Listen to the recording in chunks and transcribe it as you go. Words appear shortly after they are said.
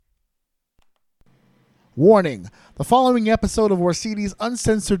Warning: the following episode of Orsini's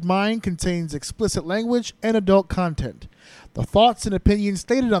Uncensored Mind contains explicit language and adult content. The thoughts and opinions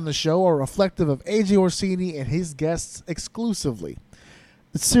stated on the show are reflective of AJ Orsini and his guests exclusively.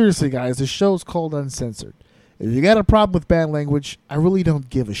 But seriously, guys, the show's called Uncensored. If you got a problem with bad language, I really don't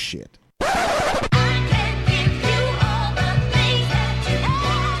give a shit.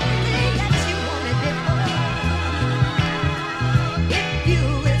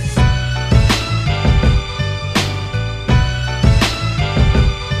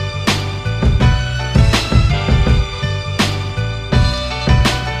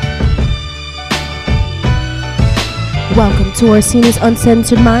 Welcome to Orsini's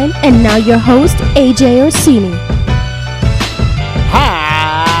Uncensored Mind, and now your host, AJ Orsini.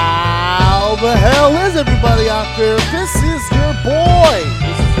 How the hell is everybody out there? This is your boy.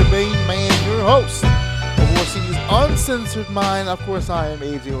 This is your main man, your host of Orsini's Uncensored Mind. Of course, I am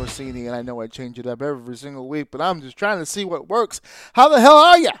AJ Orsini, and I know I change it up every single week, but I'm just trying to see what works. How the hell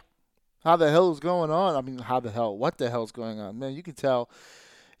are ya? How the hell is going on? I mean, what the hell's going on? Man, you can tell.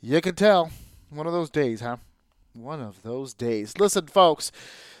 One of those days, huh? One of those days. Listen, folks,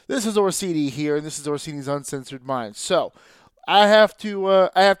 this is Orsini here, and this is Orsini's Uncensored Mind. So, I have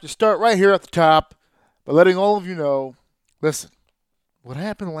to start right here at the top by letting all of you know, listen, what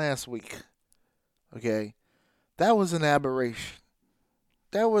happened last week, okay, that was an aberration.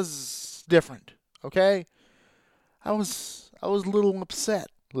 That was different, okay? I was a little upset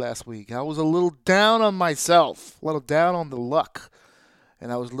last week. I was a little down on myself, a little down on the luck,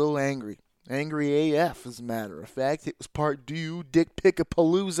 and I was a little angry. Angry AF, as a matter of fact. It was part due Dick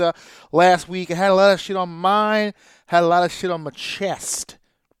Pick-a-Palooza last week. I had a lot of shit on my mind, had a lot of shit on my chest,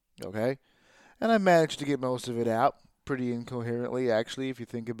 okay? And I managed to get most of it out pretty incoherently, actually, if you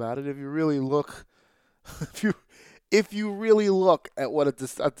think about it. If you really look, if you really look at at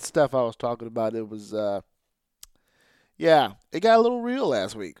the stuff I was talking about, it was, it got a little real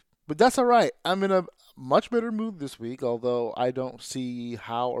last week. But that's all right. I'm in a much better mood this week, although I don't see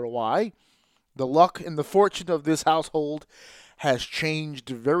how or why. The luck and the fortune of this household has changed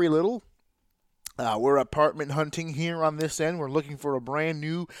very little. We're apartment hunting here on this end. We're looking for a brand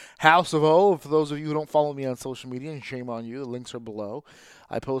new house of O. For those of you who don't follow me on social media, and shame on you, the links are below.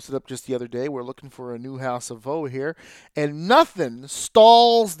 I posted up just the other day. We're looking for a new house of O here. And nothing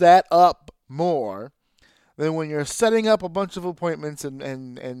stalls that up more than when you're setting up a bunch of appointments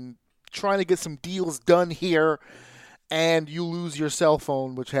and trying to get some deals done here, and you lose your cell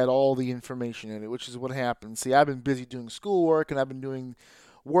phone, which had all the information in it, which is what happens. See, I've been busy doing schoolwork, and I've been doing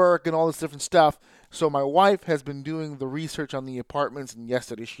work and all this different stuff. So my wife has been doing the research on the apartments, and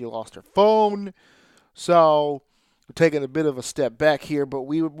yesterday she lost her phone. So we're taking a bit of a step back here, but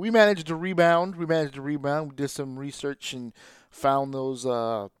we managed to rebound. We did some research and found those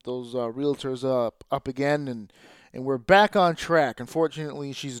realtors up again, and we're back on track.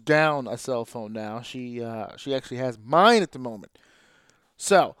 Unfortunately, she's down a cell phone now. She actually has mine at the moment.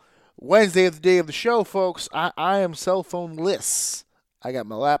 So, Wednesday is the day of the show, folks. I am cell phone-less. I got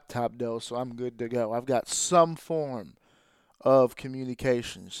my laptop, though, so I'm good to go. I've got some form of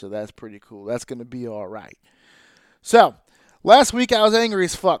communication, so that's pretty cool. That's going to be all right. So, last week I was angry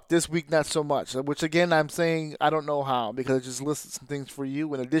as fuck. This week not so much. Which again I'm saying I don't know how, because I just listed some things for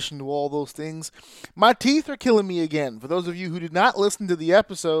you. In addition to all those things, my teeth are killing me again. For those of you who did not listen to the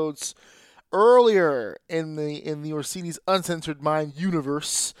episodes earlier in the Orsini's Uncensored Mind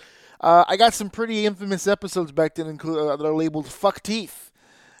universe, I got some pretty infamous episodes back then that are labeled Fuck Teeth.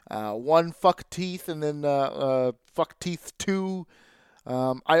 One Fuck Teeth, and then Fuck Teeth 2.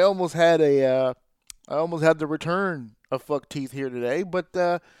 I almost had the return of Fuck Teeth here today,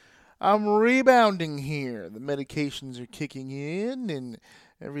 but I'm rebounding here. The medications are kicking in, and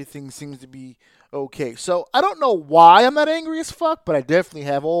everything seems to be okay. So I don't know why I'm not angry as fuck, but I definitely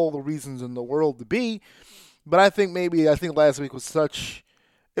have all the reasons in the world to be. But I think last week was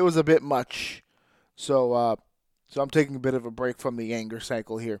it was a bit much. So I'm taking a bit of a break from the anger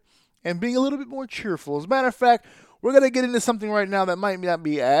cycle here and being a little bit more cheerful. As a matter of fact, we're going to get into something right now that might not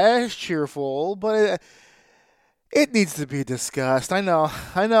be as cheerful, but it needs to be discussed. I know.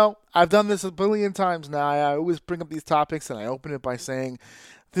 I've done this a billion times now. I always bring up these topics, and I open it by saying,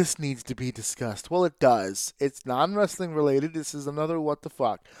 this needs to be discussed. Well, it does. It's non-wrestling related. This is another what the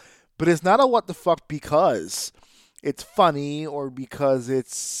fuck. But it's not a what the fuck because it's funny or because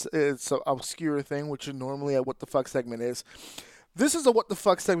it's an obscure thing, which is normally a what the fuck segment is. This is a what the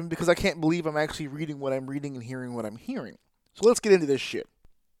fuck segment because I can't believe I'm actually reading what I'm reading and hearing what I'm hearing. So let's get into this shit.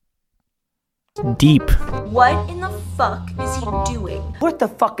 Deep. What in the fuck is he doing? What the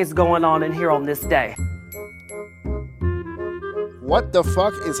fuck is going on in here on this day? What the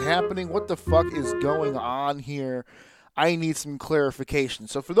fuck is happening? What the fuck is going on here? I need some clarification.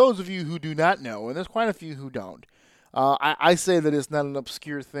 So for those of you who do not know, and there's quite a few who don't, I say that it's not an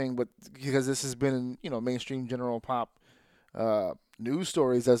obscure thing, but because this has been in mainstream general pop news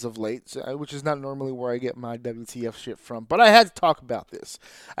stories as of late, which is not normally where I get my WTF shit from. But I had to talk about this.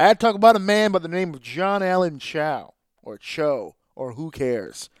 I had to talk about a man by the name of John Allen Chow, or Cho, or who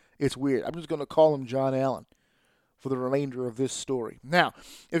cares. It's weird. I'm just going to call him John Allen for the remainder of this story. Now,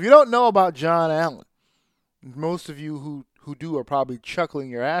 if you don't know about John Allen, most of you who do are probably chuckling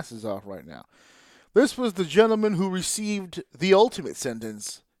your asses off right now. This was the gentleman who received the ultimate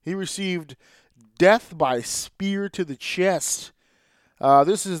sentence. He received death by spear to the chest.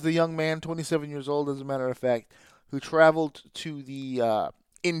 This is the young man, 27 years old, as a matter of fact, who traveled to the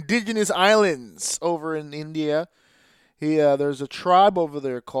indigenous islands over in India. There's a tribe over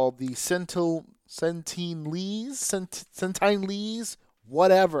there called the Sentinelese,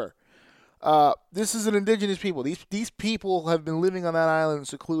 whatever. This is an indigenous people. These people have been living on that island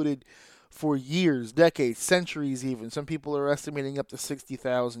secluded for years, decades, centuries even. Some people are estimating up to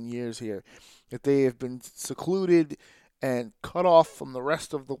 60,000 years here that they have been secluded and cut off from the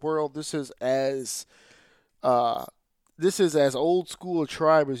rest of the world. This is as old school a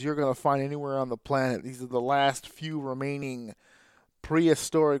tribe as you're going to find anywhere on the planet. These are the last few remaining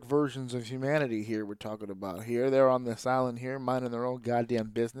prehistoric versions of humanity here we're talking about here. They're on this island here, minding their own goddamn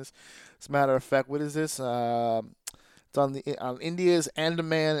business. As a matter of fact, what is this? It's on India's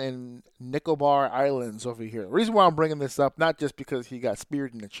Andaman and Nicobar Islands over here. The reason why I'm bringing this up, not just because he got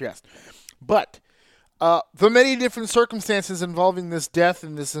speared in the chest, but the many different circumstances involving this death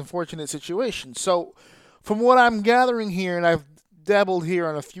and this unfortunate situation. So, from what I'm gathering here, and I've dabbled here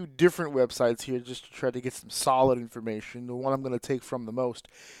on a few different websites here just to try to get some solid information. The one I'm going to take from the most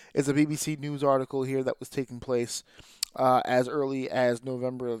is a BBC News article here that was taking place as early as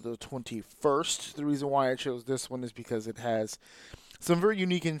November the 21st. The reason why I chose this one is because it has some very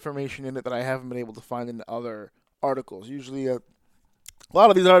unique information in it that I haven't been able to find in other articles. Usually a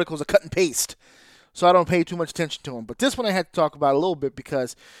lot of these articles are cut and paste, so I don't pay too much attention to them. But this one I had to talk about a little bit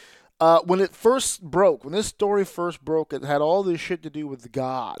because when this story first broke, it had all this shit to do with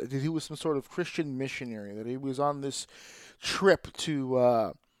God. That he was some sort of Christian missionary. That he was on this trip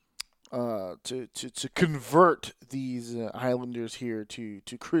to convert these islanders here to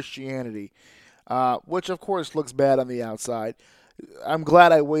Christianity, which of course looks bad on the outside. I'm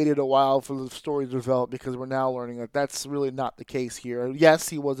glad I waited a while for the story to develop because we're now learning that that's really not the case here. Yes,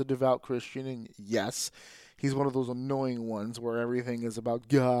 he was a devout Christian, and yes, he's one of those annoying ones where everything is about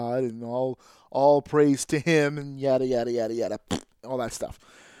God and all praise to him and yada yada yada yada, all that stuff,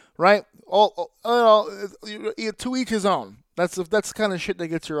 right? To each his own. That's the kind of shit that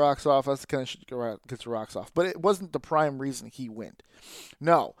gets your rocks off. That's the kind of shit that gets your rocks off. But it wasn't the prime reason he went.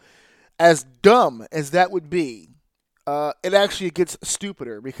 No, as dumb as that would be, it actually gets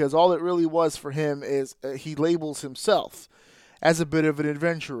stupider because all it really was for him is he labels himself as a bit of an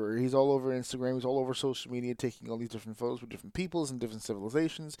adventurer. He's all over Instagram. He's all over social media taking all these different photos with different peoples and different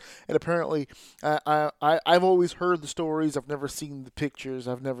civilizations. And apparently, I've always heard the stories. I've never seen the pictures.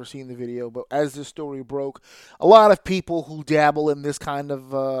 I've never seen the video. But as this story broke, a lot of people who dabble in this kind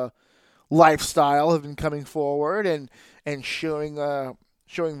of lifestyle have been coming forward and showing their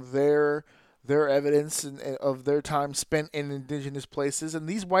evidence of their time spent in indigenous places. And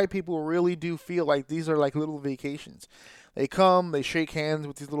these white people really do feel like these are like little vacations. They come, they shake hands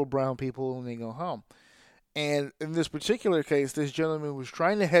with these little brown people, and they go home. And in this particular case, this gentleman was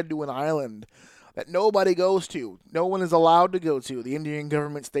trying to head to an island that nobody goes to. No one is allowed to go to. The Indian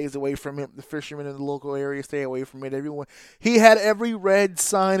government stays away from it. The fishermen in the local area stay away from it. Everyone. He had every red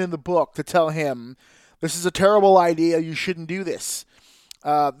sign in the book to tell him, this is a terrible idea, you shouldn't do this.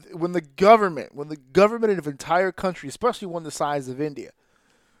 When the government of an entire country, especially one the size of India,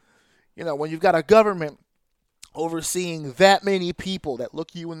 when you've got a government overseeing that many people that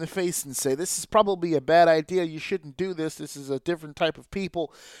look you in the face and say, this is probably a bad idea, you shouldn't do this, this is a different type of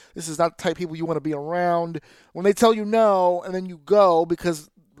people, this is not the type of people you want to be around. When they tell you no, and then you go, because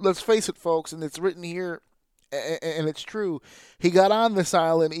let's face it, folks, and it's written here, and it's true, he got on this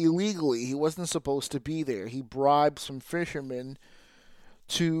island illegally. He wasn't supposed to be there. He bribed some fishermen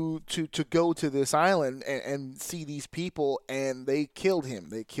to go to this island and see these people, and they killed him.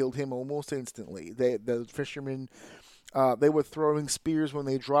 They killed him almost instantly. The fishermen, they were throwing spears when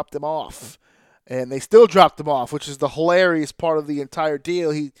they dropped him off, and they still dropped him off, which is the hilarious part of the entire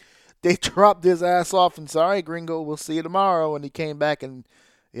deal. They dropped his ass off and said, all right, gringo, we'll see you tomorrow. And he came back, and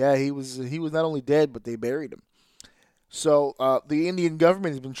yeah, he was not only dead, but they buried him. So the Indian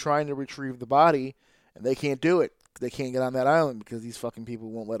government has been trying to retrieve the body, and they can't do it. They can't get on that island because these fucking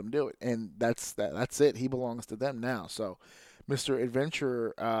people won't let him do it, and that's it. He belongs to them now. So, Mr.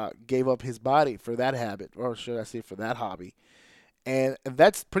 Adventurer gave up his body for that habit, or should I say, for that hobby. And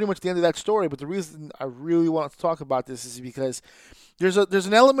that's pretty much the end of that story. But the reason I really want to talk about this is because there's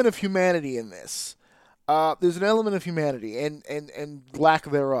an element of humanity in this. There's an element of humanity and lack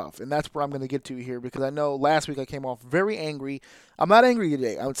thereof, and that's where I'm going to get to here, because I know last week I came off very angry. I'm not angry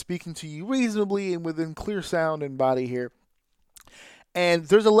today. I'm speaking to you reasonably and within clear sound and body here. And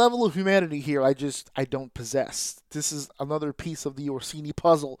there's a level of humanity here I don't possess. This is another piece of the Orsini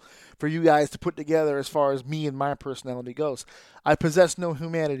puzzle for you guys to put together as far as me and my personality goes. I possess no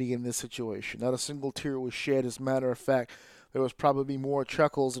humanity in this situation. Not a single tear was shed. As a matter of fact, there was probably more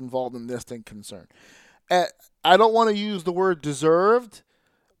chuckles involved in this than concern. I don't want to use the word deserved,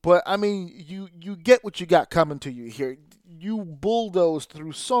 but I mean, you get what you got coming to you here. You bulldozed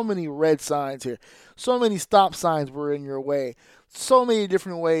through so many red signs here. So many stop signs were in your way. So many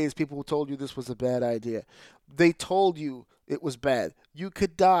different ways people told you this was a bad idea. They told you it was bad. You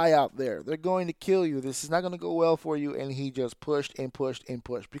could die out there. They're going to kill you. This is not going to go well for you. And he just pushed and pushed and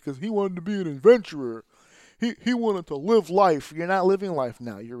pushed because he wanted to be an adventurer. He wanted to live life. You're not living life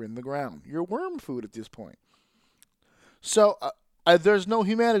now. You're in the ground. You're worm food at this point. So there's no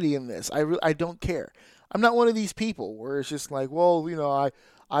humanity in this. I don't care. I'm not one of these people where it's just like, well,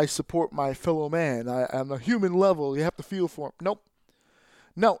 I support my fellow man. I'm a human level. You have to feel for him. Nope.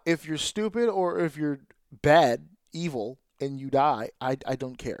 No, if you're stupid or if you're bad, evil, and you die, I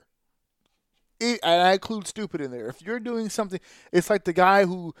don't care. And I include stupid in there. If you're doing something, it's like the guy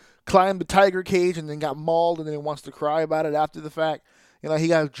who climbed the tiger cage and then got mauled and then wants to cry about it after the fact. He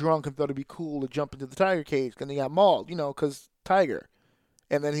got drunk and thought it'd be cool to jump into the tiger cage. Then he got mauled, because tiger.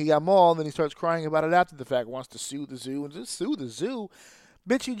 And then he got mauled and then he starts crying about it after the fact. Wants to sue the zoo and just sue the zoo.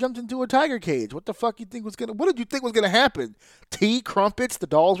 Bitch, you jumped into a tiger cage. What the fuck you think was gonna? What did you think was gonna happen? Tea, crumpets, the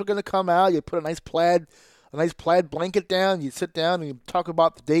dolls were gonna come out. You put a nice plaid blanket down. You sit down and you talk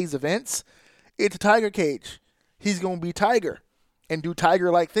about the day's events. It's a tiger cage. He's gonna be tiger and do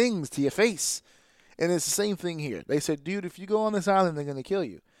tiger-like things to your face. And it's the same thing here. They said, dude, if you go on this island, they're gonna kill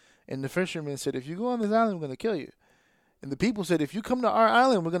you. And the fisherman said, if you go on this island, we're gonna kill you. And the people said, if you come to our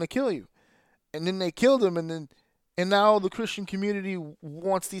island, we're gonna kill you. And then they killed him, and now the Christian community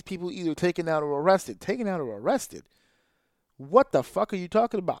wants these people either taken out or arrested. Taken out or arrested? What the fuck are you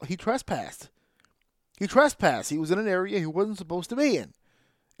talking about? He trespassed. He was in an area he wasn't supposed to be in.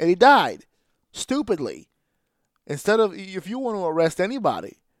 And he died. Stupidly. Instead of, if you want to arrest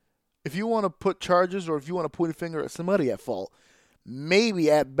anybody, if you want to put charges or if you want to point a finger at somebody at fault, maybe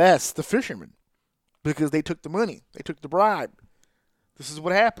at best the fishermen. Because they took the money. They took the bribe. This is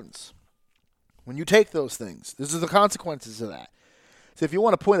what happens when you take those things. This is the consequences of that. So if you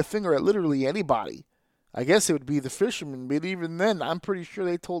want to point a finger at literally anybody, I guess it would be the fisherman. But even then, I'm pretty sure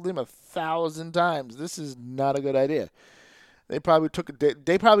they told him 1,000 times, this is not a good idea. They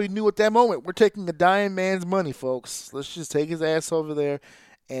probably knew at that moment, we're taking a dying man's money, folks. Let's just take his ass over there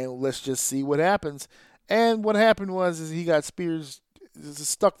and let's just see what happens. And what happened was he got spears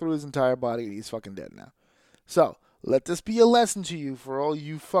stuck through his entire body and he's fucking dead now. So, let this be a lesson to you for all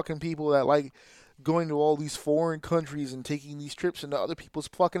you fucking people that like going to all these foreign countries and taking these trips into other people's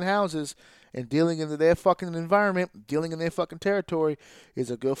fucking houses and dealing into their fucking environment, dealing in their fucking territory.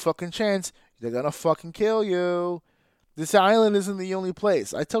 Is a good fucking chance they're gonna fucking kill you. This island isn't the only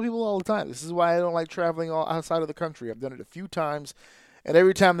place. I tell people all the time, this is why I don't like traveling outside of the country. I've done it a few times, and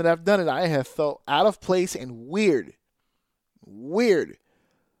every time that I've done it, I have felt out of place and weird. Weird.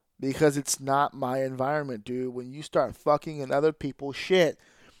 Because it's not my environment, dude. When you start fucking in other people's shit,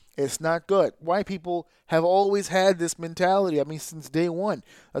 it's not good. White people have always had this mentality, since day one,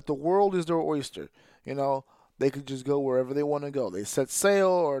 that the world is their oyster. They could just go wherever they want to go. They set sail,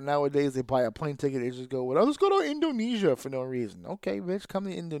 or nowadays they buy a plane ticket. They just go, well, let's go to Indonesia for no reason. Okay, bitch, come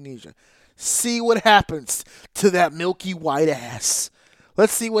to Indonesia. See what happens to that milky white ass.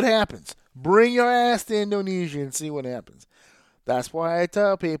 Let's see what happens. Bring your ass to Indonesia and see what happens. That's why I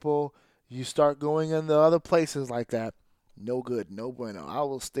tell people, you start going into other places like that, no good, no bueno. I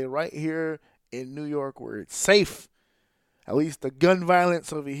will stay right here in New York where it's safe. At least the gun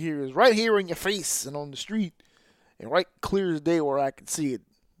violence over here is right here in your face and on the street. And right clear as day where I can see it,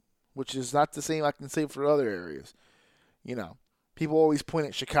 which is not the same I can say for other areas. People always point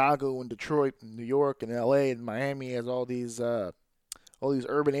at Chicago and Detroit and New York and L.A. and Miami as all these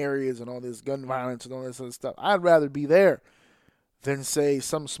urban areas and all this gun violence and all this other stuff. I'd rather be there than, say,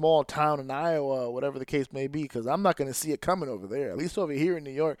 some small town in Iowa or whatever the case may be, because I'm not going to see it coming over there. At least over here in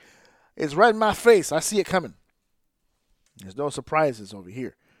New York, it's right in my face. I see it coming. There's no surprises over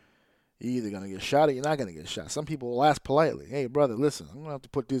here. You're either going to get shot or you're not going to get shot. Some people will ask politely, hey, brother, listen, I'm going to have to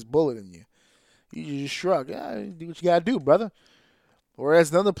put this bullet in you. You just shrug. Yeah, do what you got to do, brother.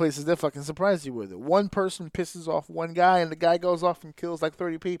 Whereas in other places, they'll fucking surprise you with it. One person pisses off one guy, and the guy goes off and kills like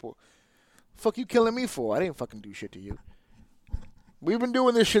 30 people. Fuck you killing me for? I didn't fucking do shit to you. We've been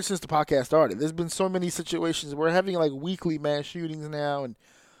doing this shit since the podcast started. There's been so many situations. We're having like weekly mass shootings now and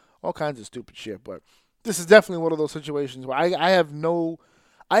all kinds of stupid shit. But this is definitely one of those situations where I have no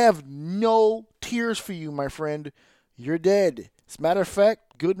tears for you, my friend. You're dead. As a matter of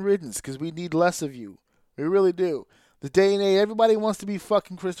fact, good riddance, because we need less of you. We really do. The day and age, everybody wants to be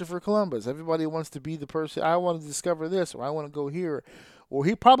fucking Christopher Columbus. Everybody wants to be the person. I want to discover this, or I want to go here, or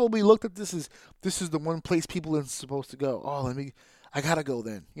he probably looked at this as the one place people are supposed to go. Oh, I gotta go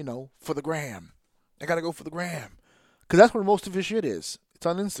then. For the gram. I gotta go for the gram, because that's where most of his shit is. It's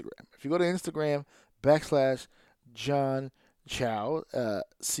on Instagram. If you go to Instagram /John Chow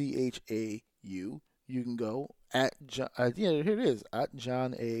CHAU, you can go at John. Here it is at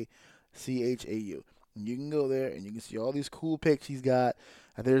John A CHAU. And you can go there and you can see all these cool pics he's got.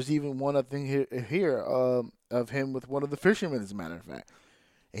 And there's even one I think here of him with one of the fishermen, as a matter of fact.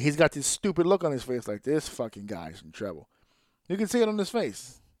 And he's got this stupid look on his face like, this fucking guy's in trouble. You can see it on his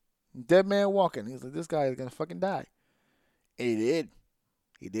face. Dead man walking. He's like, this guy is going to fucking die. And he did.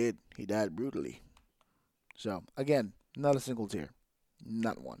 He did. He died brutally. So, again, not a single tear.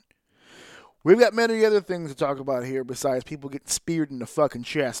 Not one. We've got many other things to talk about here besides people getting speared in the fucking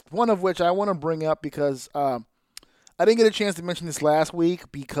chest. One of which I want to bring up because I didn't get a chance to mention this last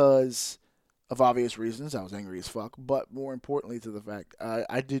week because of obvious reasons. I was angry as fuck, but more importantly to the fact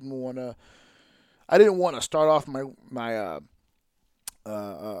I didn't want to start off my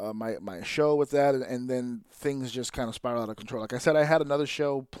show with that, and then things just kind of spiral out of control. Like I said, I had another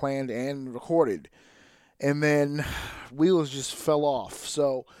show planned and recorded, and then wheels just fell off.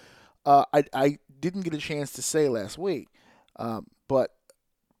 So I didn't get a chance to say last week, but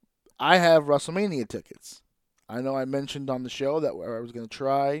I have WrestleMania tickets. I know I mentioned on the show that I was going to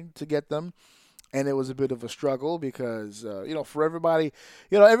try to get them, and it was a bit of a struggle because, for everybody,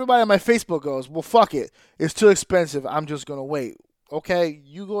 everybody on my Facebook goes, well, fuck it. It's too expensive. I'm just going to wait. Okay,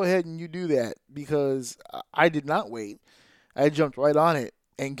 you go ahead and you do that because I did not wait. I jumped right on it,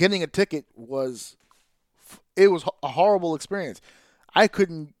 and getting a ticket was a horrible experience. I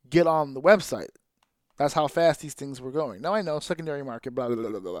couldn't get on the website. That's how fast these things were going. Now I know secondary market, blah, blah, blah,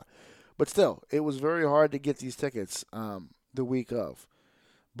 blah, blah. But still, it was very hard to get these tickets the week of.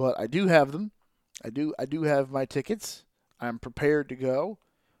 But I do have them. I do have my tickets. I'm prepared to go.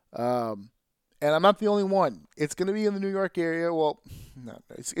 And I'm not the only one. It's going to be in the New York area. Well, no,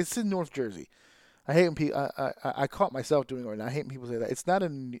 it's in North Jersey. I hate when people. I caught myself doing it right now. I hate when people say that. It's not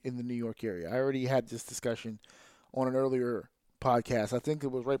in the New York area. I already had this discussion on an earlier podcast. I think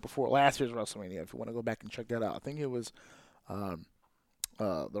it was right before last year's WrestleMania. If you want to go back and check that out, I think it was the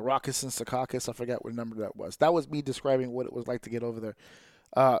Rockus and Secaucus. I forgot what number that was. That was me describing what it was like to get over there.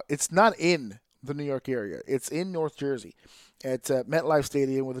 It's not in the New York area. It's in North Jersey. It's at MetLife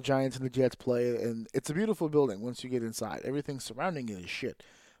Stadium where the Giants and the Jets play, and it's a beautiful building once you get inside. Everything surrounding it is shit.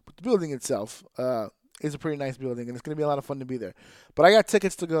 But the building itself is a pretty nice building, and it's going to be a lot of fun to be there. But I got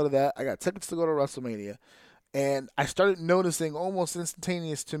tickets to go to that. I got tickets to go to WrestleMania. And I started noticing almost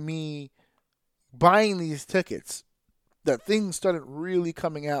instantaneous to me buying these tickets that things started really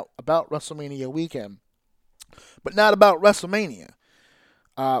coming out about WrestleMania weekend, but not about WrestleMania.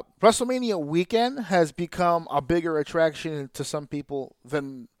 WrestleMania weekend has become a bigger attraction to some people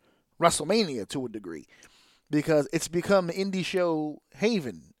than WrestleMania to a degree because it's become indie show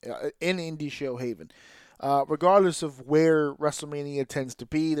haven, regardless of where WrestleMania tends to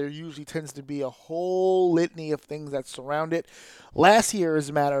be, there usually tends to be a whole litany of things that surround it. Last year, as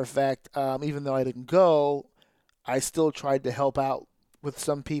a matter of fact, even though I didn't go, I still tried to help out with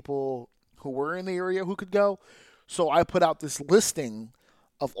some people who were in the area who could go. So I put out this listing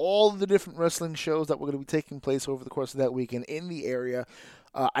of all the different wrestling shows that were going to be taking place over the course of that weekend in the area.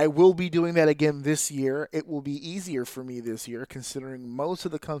 I will be doing that again this year. It will be easier for me this year, considering most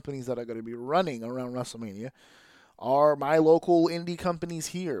of the companies that are going to be running around WrestleMania are my local indie companies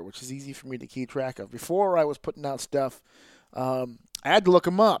here, which is easy for me to keep track of. Before I was putting out stuff, I had to look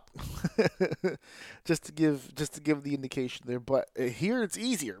them up just to give the indication there. But here it's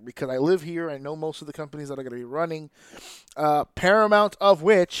easier because I live here. I know most of the companies that are going to be running. Paramount, of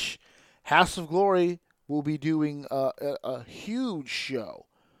which House of Glory will be doing a huge show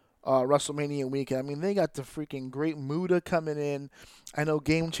WrestleMania weekend. I mean, they got the freaking Great Muta coming in. I know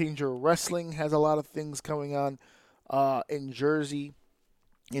Game Changer Wrestling has a lot of things going on in Jersey.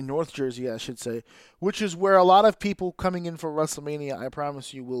 in North Jersey, I should say, which is where a lot of people coming in for WrestleMania, I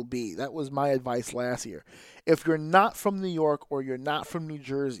promise you, will be. That was my advice last year. If you're not from New York or you're not from New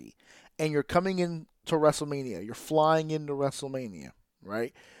Jersey and you're coming in to WrestleMania, you're flying into WrestleMania,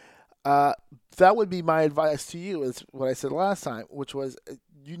 right? Uh, that would be my advice to you, is what I said last time, which was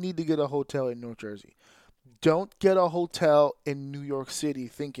you need to get a hotel in North Jersey. Don't get a hotel in New York City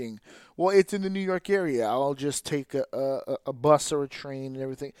thinking, well, it's in the New York area. I'll just take a bus or a train and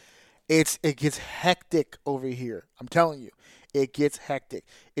everything. It gets hectic over here. I'm telling you, it gets hectic.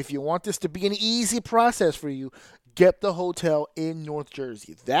 If you want this to be an easy process for you, get the hotel in North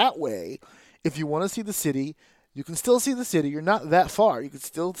Jersey. That way, if you want to see the city, you can still see the city. You're not that far. You can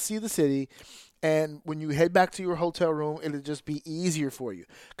still see the city. And when you head back to your hotel room, it'll just be easier for you.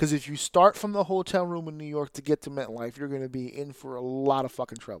 Because if you start from the hotel room in New York to get to MetLife, you're going to be in for a lot of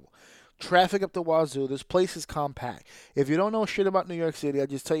fucking trouble. Traffic up the wazoo. This place is compact. If you don't know shit about New York City, I'll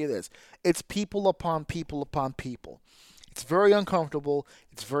just tell you this. It's people upon people upon people. It's very uncomfortable.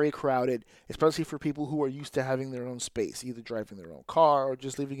 It's very crowded, especially for people who are used to having their own space, either driving their own car or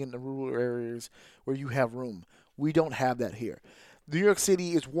just living in the rural areas where you have room. We don't have that here. New York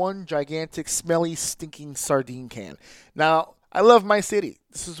City is one gigantic, smelly, stinking sardine can. Now, I love my city.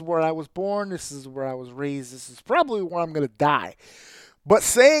 This is where I was born. This is where I was raised. This is probably where I'm going to die. But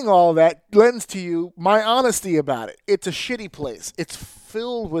saying all that lends to you my honesty about it. It's a shitty place. It's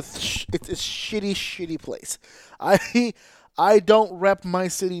filled with it's a shitty, shitty place. I don't rep my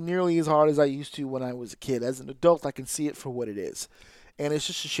city nearly as hard as I used to when I was a kid. As an adult, I can see it for what it is. And it's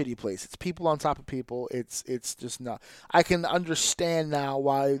just a shitty place. It's people on top of people. It's just not. I can understand now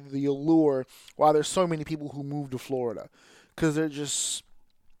why the allure, why there's so many people who move to Florida, because there's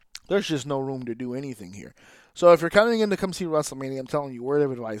just no room to do anything here. So if you're coming in to come see WrestleMania, I'm telling you, word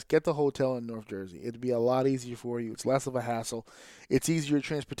of advice, get the hotel in North Jersey. It'd be a lot easier for you. It's less of a hassle. It's easier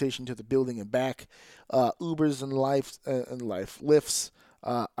transportation to the building and back. Ubers and lifts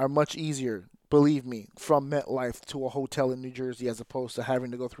are much easier, believe me, from MetLife to a hotel in New Jersey as opposed to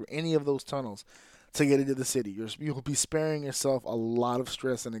having to go through any of those tunnels to get into the city. You'll be sparing yourself a lot of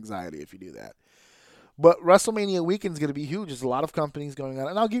stress and anxiety if you do that. But WrestleMania weekend is going to be huge. There's a lot of companies going on.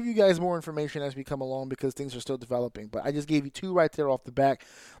 And I'll give you guys more information as we come along because things are still developing. But I just gave you two right there off the back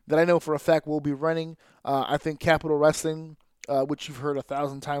that I know for a fact will be running. I think Capital Wrestling, which you've heard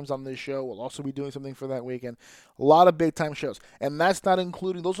 1,000 times on this show, will also be doing something for that weekend. A lot of big-time shows. And that's not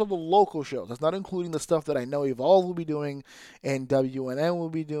including, those are the local shows. That's not including the stuff that I know Evolve will be doing and WNN will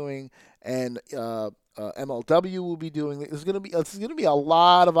be doing and MLW will be doing. There's going to be a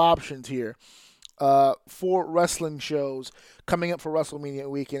lot of options here. For wrestling shows coming up for WrestleMania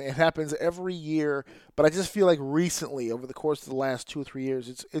weekend. It happens every year, but I just feel like recently, over the course of the last 2 or 3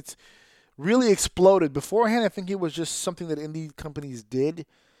 years, it's really exploded. Beforehand, I think it was just something that indie companies did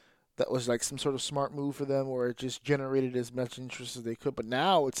that was like some sort of smart move for them, where it just generated as much interest as they could. But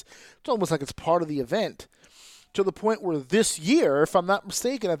now it's almost like it's part of the event. To the point where this year, if I'm not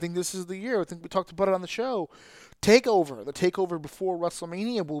mistaken, I think this is the year. I think we talked about it on the show. The takeover before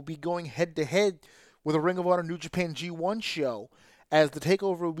WrestleMania will be going head to head with a Ring of Honor New Japan G1 show, as the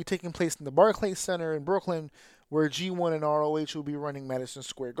takeover will be taking place in the Barclays Center in Brooklyn, where G1 and ROH will be running Madison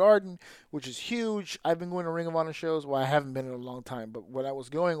Square Garden, which is huge. I've been going to Ring of Honor shows. Well, I haven't been in a long time, but when I was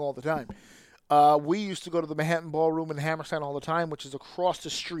going all the time, we used to go to the Manhattan Ballroom in Hammerstein all the time, which is across the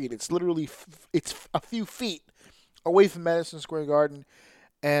street. It's literally it's a few feet away from Madison Square Garden.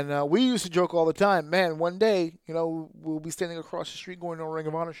 And we used to joke all the time, man, one day, we'll be standing across the street going to a Ring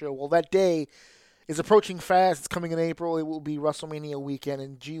of Honor show. Well, that day is approaching fast. It's coming in April. It will be WrestleMania weekend,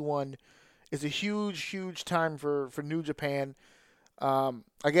 and G1 is a huge, huge time for New Japan.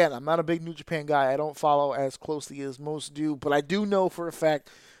 Again, I'm not a big New Japan guy. I don't follow as closely as most do, but I do know for a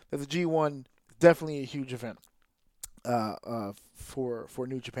fact that the G1 is definitely a huge event for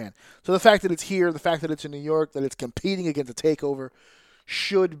New Japan. So the fact that it's here, the fact that it's in New York, that it's competing against a takeover,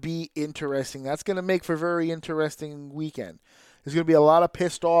 should be interesting. That's going to make for a very interesting weekend. There's going to be a lot of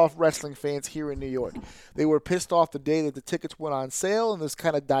pissed off wrestling fans here in New York. They were pissed off the day that the tickets went on sale, and this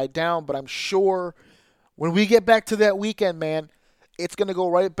kind of died down. But I'm sure when we get back to that weekend, man, it's going to go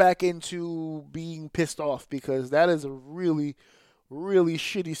right back into being pissed off, because that is a really, really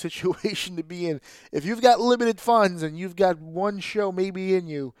shitty situation to be in. If you've got limited funds and you've got one show maybe in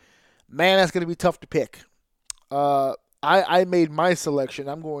you, man, that's going to be tough to pick. I made my selection.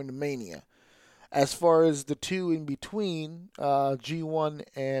 I'm going to Mania. As far as the two in between, G1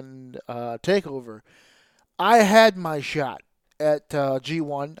 and TakeOver, I had my shot at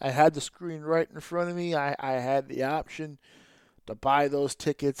G1. I had the screen right in front of me. I had the option to buy those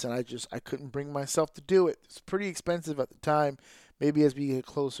tickets, and I couldn't bring myself to do it. It's pretty expensive at the time. Maybe as we get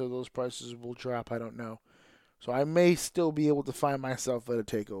closer, those prices will drop. I don't know. So I may still be able to find myself at a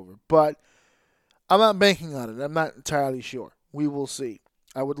takeover. But I'm not banking on it. I'm not entirely sure. We will see.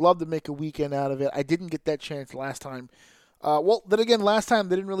 I would love to make a weekend out of it. I didn't get that chance last time. Well, then again, last time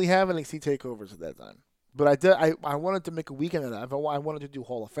they didn't really have NXT takeovers at that time. But I did. I wanted to make a weekend of that. I wanted to do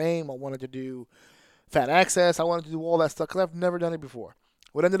Hall of Fame. I wanted to do Fan Access. I wanted to do all that stuff because I've never done it before.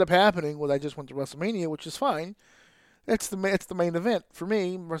 What ended up happening was I just went to WrestleMania, which is fine. It's the main event for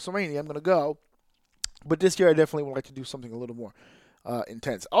me. WrestleMania. I'm gonna go. But this year I definitely would like to do something a little more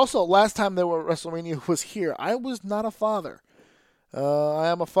intense. Also, last time that WrestleMania was here, I was not a father. I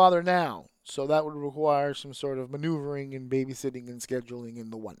am a father now, so that would require some sort of maneuvering and babysitting and scheduling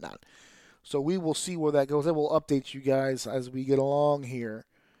and the whatnot. So we will see where that goes. I will update you guys as we get along here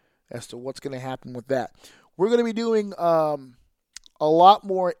as to what's going to happen with that. We're going to be doing a lot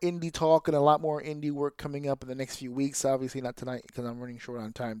more indie talk and a lot more indie work coming up in the next few weeks. Obviously not tonight because I'm running short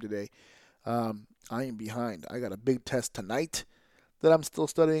on time today. I am behind. I got a big test tonight that I'm still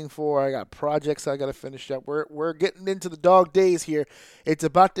studying for. I got projects I got to finish up. We're getting into the dog days here. It's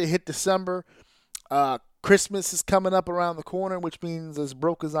about to hit December. Christmas is coming up around the corner, which means as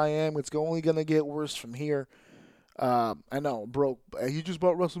broke as I am, it's only going to get worse from here. I know, broke. You just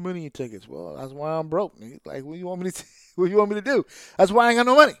bought WrestleMania tickets. Well, that's why I'm broke. Like, what do you want me to? What do you want me to do? That's why I ain't got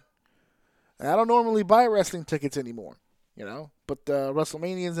no money. And I don't normally buy wrestling tickets anymore, But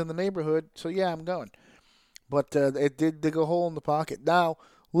WrestleMania's in the neighborhood, so yeah, I'm going. But it did dig a hole in the pocket. Now,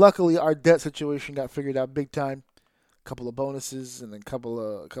 luckily, our debt situation got figured out big time. A couple of bonuses and then a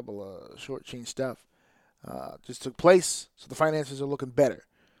couple of short change stuff just took place, so the finances are looking better.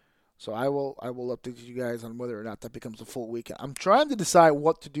 So I will update you guys on whether or not that becomes a full weekend. I'm trying to decide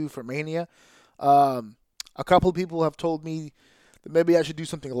what to do for Mania. A couple of people have told me that maybe I should do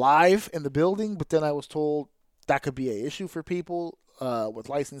something live in the building, but then I was told that could be an issue for people with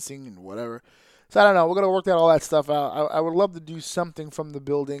licensing and whatever. So I don't know. We're going to work all that stuff out. I would love to do something from the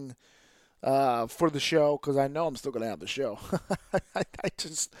building for the show because I know I'm still going to have the show.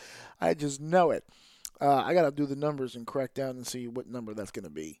 I just know it. I got to do the numbers and crack down and see what number that's going to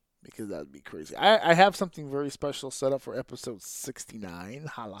be because that would be crazy. I have something very special set up for episode 69.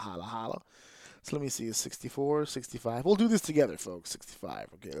 Holla, holla, holla. So let me see. 64, 65. We'll do this together, folks. 65.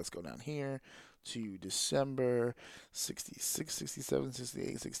 Okay, let's go down here to December 66, 67,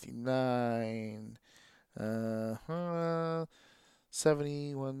 68, 69.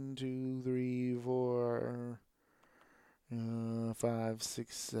 70, 1, 2, 3, 4, 5,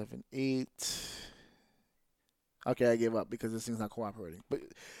 6, 7, 8. Okay, I gave up because this thing's not cooperating. But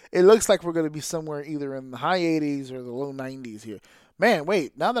it looks like we're going to be somewhere either in the high 80s or the low 90s here. Man,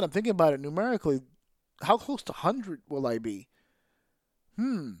 wait, now that I'm thinking about it numerically, how close to 100 will I be?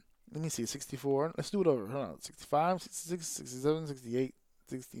 Let me see, 64. Let's do it over. Hold on. 65, 66, 67, 68,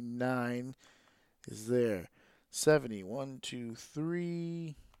 69 is there. 70, 1, 2,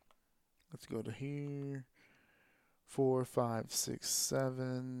 3. Let's go to here. 4, 5, 6,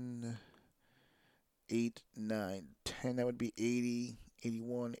 7, 8, 9, 10. That would be 80,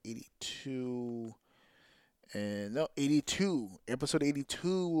 81, 82. And no, 82. Episode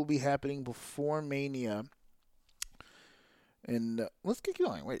 82 will be happening before Mania. And let's get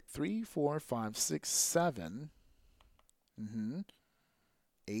going. Wait, 3, 4, 5, 6, 7.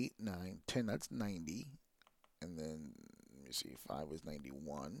 8, 9, 10. That's 90. And then, let me see, 5 was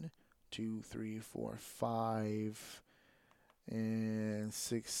 91. 2, 3, 4, 5. And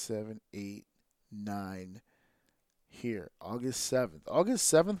 6, 7, 8, 9. Here, August 7th.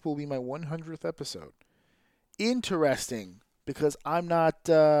 August 7th will be my 100th episode. Interesting, because I'm not,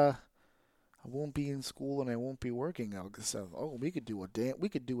 I won't be in school and I won't be working August 7th. Oh, we could do a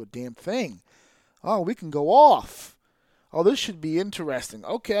damn thing. Oh, we can go off. Oh, this should be interesting.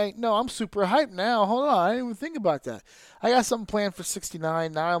 Okay, no, I'm super hyped now. Hold on, I didn't even think about that. I got something planned for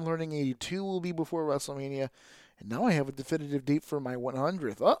 69. Now I'm learning 82 will be before WrestleMania. And now I have a definitive date for my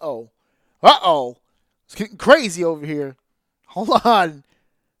 100th. Uh-oh. It's getting crazy over here. Hold on.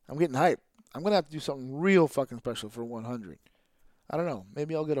 I'm getting hyped. I'm going to have to do something real fucking special for 100. I don't know.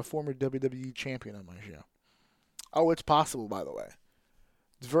 Maybe I'll get a former WWE champion on my show. Oh, it's possible, by the way.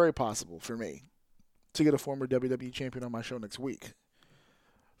 It's very possible for me to get a former WWE champion on my show next week.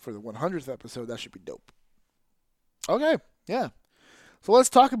 For the 100th episode, that should be dope. Okay, yeah. So let's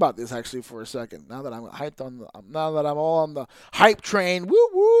talk about this actually for a second. Now that I'm all on the hype train,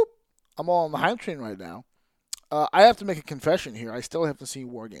 whoop whoop. I'm all on the hype train right now. I have to make a confession here. I still haven't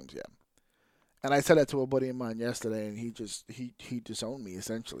seen War Games yet. And I said that to a buddy of mine yesterday, and he disowned me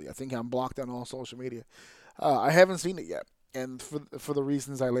essentially. I think I'm blocked on all social media. I haven't seen it yet, and for the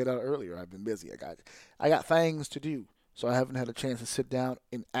reasons I laid out earlier, I've been busy. I got things to do. so I haven't had a chance to sit down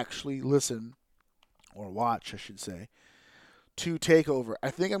and actually listen, or watch, I should say, to Takeover. I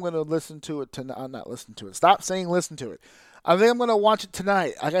think I'm going to listen to it tonight. I'm not listen to it. Stop saying listen to it. I think I'm going to watch it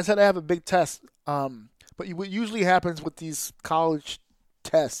tonight. Like I said, I have a big test. But what usually happens with these college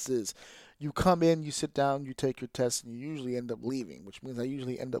tests is you come in, you sit down, you take your test, and you usually end up leaving, which means I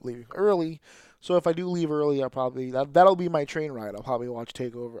usually end up leaving early. So if I do leave early, I'll probably that'll be my train ride. I'll probably watch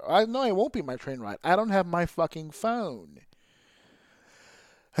Takeover. I know it won't be my train ride. I don't have my fucking phone.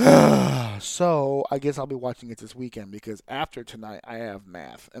 So I guess I'll be watching it this weekend because after tonight I have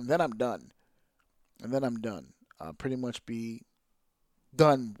math, and then I'm done. I'll pretty much be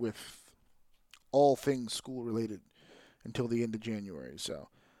done with all things school related until the end of January. So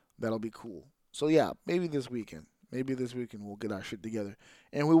that'll be cool. So yeah, maybe this weekend. Maybe this weekend we'll get our shit together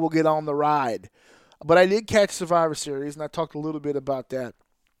and we will get on the ride. But I did catch Survivor Series, and I talked a little bit about that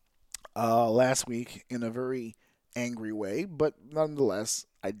last week in a very angry way, but nonetheless,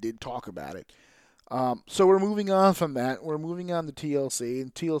 I did talk about it. So we're moving on from that. We're moving on to TLC,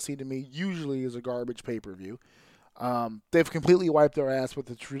 and TLC to me usually is a garbage pay-per-view. They've completely wiped their ass with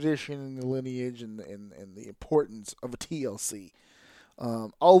the tradition and the lineage and the importance of a TLC.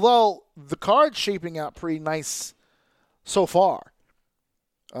 Although the card's shaping out pretty nice so far.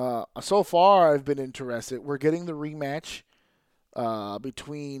 So far, I've been interested. We're getting the rematch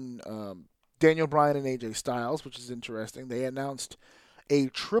between Daniel Bryan and AJ Styles, which is interesting. They announced a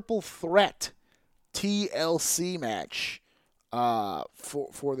triple threat TLC match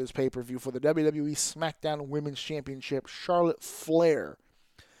for this pay-per-view for the WWE SmackDown Women's Championship. Charlotte Flair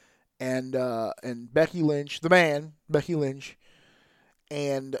and Becky Lynch, Becky Lynch,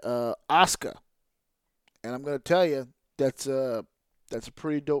 and Asuka. And I'm going to tell you, that's a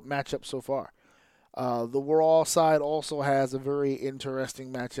pretty dope matchup so far. The Raw side also has a very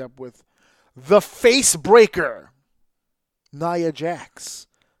interesting matchup with the Face Breaker, Nia Jax,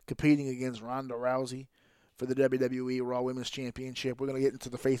 competing against Ronda Rousey for the WWE Raw Women's Championship. We're going to get into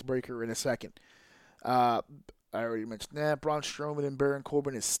the Face Breaker in a second. I already mentioned that. Braun Strowman and Baron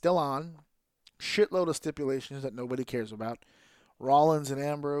Corbin is still on. Shitload of stipulations that nobody cares about. Rollins and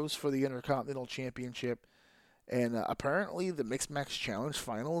Ambrose for the Intercontinental Championship. And apparently the Mixed Match Challenge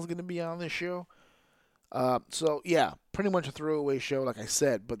final is going to be on this show. So, yeah, pretty much a throwaway show, like I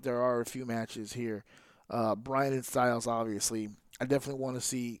said, but there are a few matches here. Bryan and Styles, obviously. I definitely want to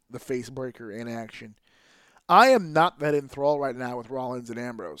see the Face Breaker in action. I am not that enthralled right now with Rollins and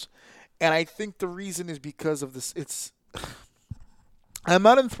Ambrose. And I think the reason is because of this. I'm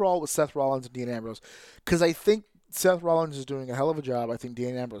not enthralled with Seth Rollins and Dean Ambrose because I think Seth Rollins is doing a hell of a job. I think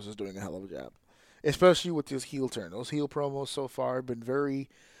Dean Ambrose is doing a hell of a job, especially with his heel turn. Those heel promos so far have been very,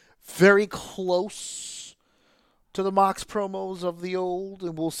 very close to the Mox promos of the old,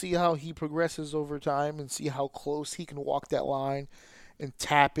 and we'll see how he progresses over time and see how close he can walk that line and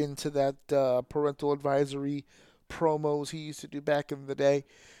tap into that parental advisory promos he used to do back in the day.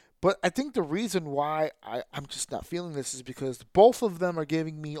 But I think the reason why I'm just not feeling this is because both of them are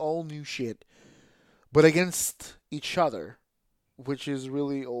giving me all new shit, but against each other, which is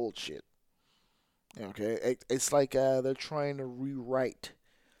really old shit. Okay, it's like they're trying to rewrite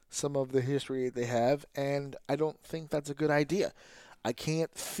some of the history that they have, and I don't think that's a good idea. I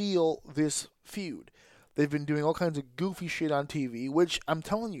can't feel this feud. They've been doing all kinds of goofy shit on TV, which I'm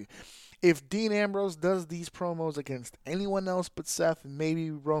telling you, if Dean Ambrose does these promos against anyone else but Seth and maybe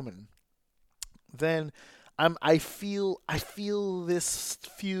Roman, then I feel this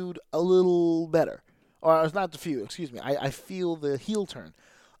feud a little better. Or it's not the feud, excuse me. I feel the heel turn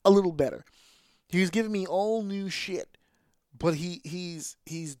a little better. He's giving me all new shit, but he's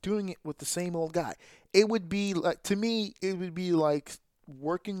doing it with the same old guy. It would be like, to me, it would be like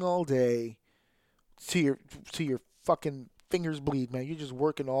working all day to your fucking fingers bleed, man. You're just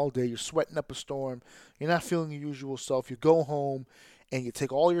working all day. You're sweating up a storm. You're not feeling your usual self. You go home and you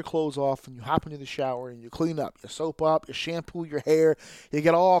take all your clothes off and you hop into the shower and you clean up. You soap up, you shampoo your hair, you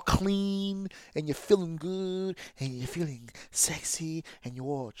get all clean and you're feeling good and you're feeling sexy and you're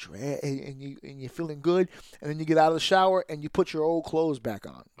all and you're feeling good, and then you get out of the shower and you put your old clothes back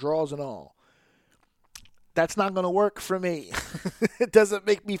on, drawers and all. That's not going to work for me. It doesn't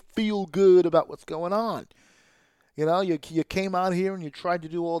make me feel good about what's going on. You know, you came out here and you tried to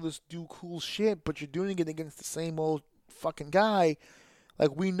do all this cool shit, but you're doing it against the same old fucking guy.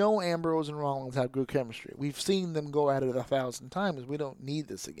 Like, we know Ambrose and Rollins have good chemistry. We've seen them go at it 1,000 times. We don't need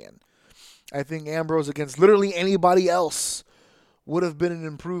this again. I think Ambrose against literally anybody else would have been an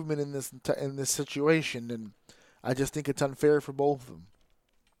improvement in this situation, and I just think it's unfair for both of them.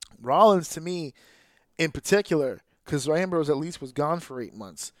 Rollins, to me, in particular, because Ambrose at least was gone for 8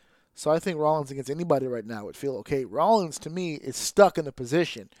 months. So I think Rollins against anybody right now would feel okay. Rollins, to me, is stuck in a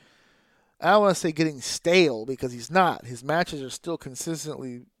position. I don't want to say getting stale because he's not. His matches are still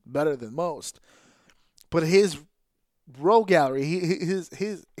consistently better than most. But his row gallery,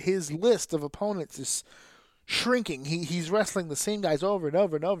 his list of opponents is shrinking. He's wrestling the same guys over and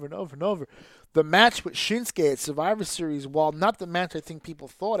over and over and over and over. The match with Shinsuke at Survivor Series, while not the match I think people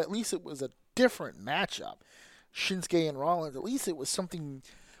thought, at least it was a different matchup. Shinsuke and Rollins, at least it was something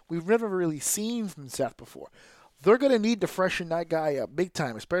we've never really seen from Seth before. They're going to need to freshen that guy up big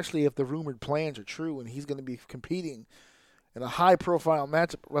time, especially if the rumored plans are true and he's going to be competing in a high-profile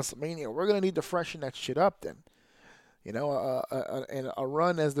matchup at WrestleMania. We're going to need to freshen that shit up then. You know, and a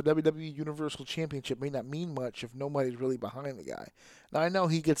run as the WWE Universal Championship may not mean much if nobody's really behind the guy. Now, I know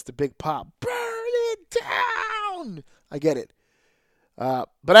he gets the big pop. Burn it down! I get it. But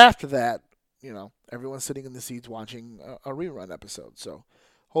after that, you know, everyone's sitting in the seats watching a rerun episode. So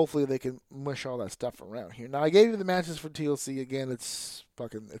hopefully they can mush all that stuff around here. Now, I gave you the matches for TLC. Again, it's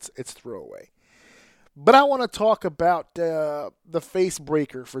throwaway. But I want to talk about the face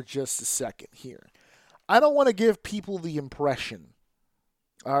breaker for just a second here. I don't want to give people the impression,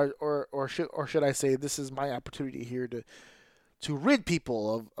 or should I say, this is my opportunity here to rid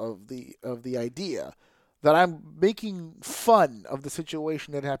people of the idea that I'm making fun of the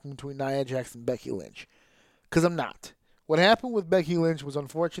situation that happened between Nia Jax and Becky Lynch, because I'm not. What happened with Becky Lynch was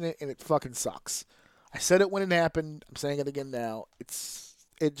unfortunate and it fucking sucks. I said it when it happened. I'm saying it again now. It's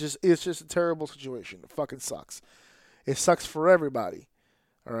just a terrible situation. It fucking sucks. It sucks for everybody.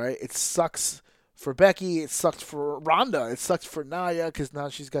 All right. It sucks for Becky. It sucks for Ronda. It sucks for Nia because now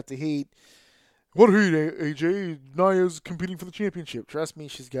she's got the heat. What heat, AJ? Nia's competing for the championship. Trust me,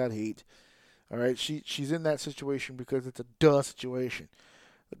 she's got heat. All right. She's in that situation because it's a duh situation.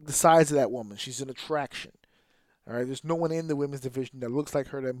 The size of that woman, she's an attraction. All right. There's no one in the women's division that looks like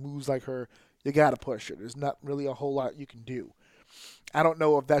her, that moves like her. You got to push her. There's not really a whole lot you can do. I don't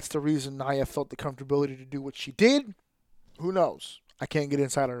know if that's the reason Nia felt the comfortability to do what she did. Who knows? I can't get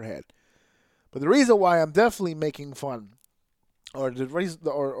inside her head. But the reason why I'm definitely making fun, or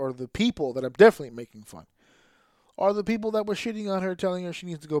the people that I'm definitely making fun, are the people that were shitting on her, telling her she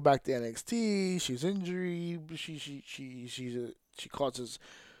needs to go back to NXT. She's injured. She causes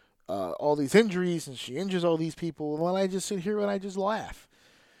all these injuries, and she injures all these people. And then I just sit here and I just laugh.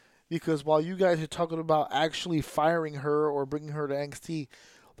 Because while you guys are talking about actually firing her or bringing her to NXT,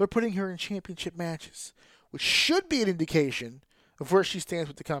 they're putting her in championship matches, which should be an indication of where she stands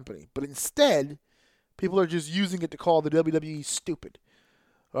with the company. But instead, people are just using it to call the WWE stupid.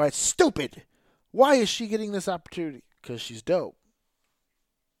 All right, stupid. Why is she getting this opportunity? Because she's dope.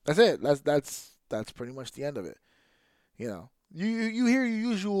 That's it. That's pretty much the end of it. You know. You hear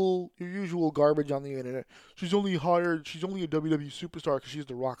your usual garbage on the internet. She's only a WWE superstar because she's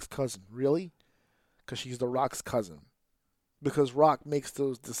The Rock's cousin. Really? Because she's The Rock's cousin. Because Rock makes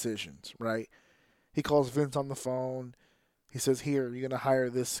those decisions, right? He calls Vince on the phone. He says, here, you're going to hire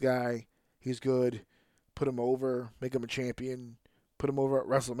this guy. He's good. Put him over. Make him a champion. Put him over at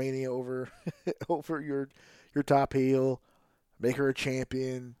WrestleMania over your top heel. Make her a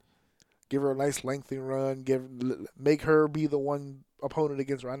champion. Give her a nice lengthy run. Make her be the one opponent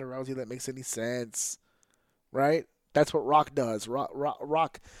against Ronda Rousey that makes any sense, right? That's what Rock does.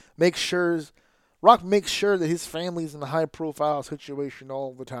 Rock makes sure that his family's in a high profile situation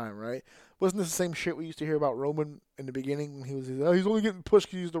all the time, right? Wasn't this the same shit we used to hear about Roman in the beginning when he's only getting pushed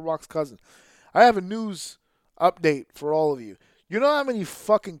because he's The Rock's cousin? I have a news update for all of you. You know how many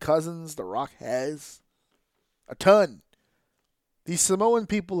fucking cousins The Rock has? A ton. These Samoan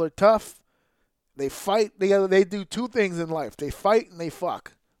people are tough. They fight. They do two things in life. They fight and they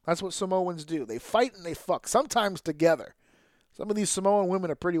fuck. That's what Samoans do. They fight and they fuck. Sometimes together. Some of these Samoan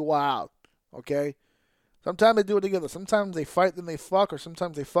women are pretty wild. Okay? Sometimes they do it together. Sometimes they fight then they fuck, or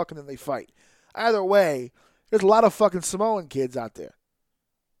sometimes they fuck and then they fight. Either way, there's a lot of fucking Samoan kids out there.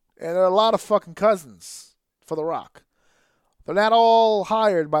 And there are a lot of fucking cousins for The Rock. They're not all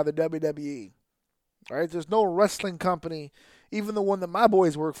hired by the WWE. All right? There's no wrestling company, even the one that my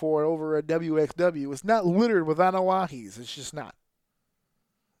boys work for over at WXW, is not littered with Anawahis. It's just not.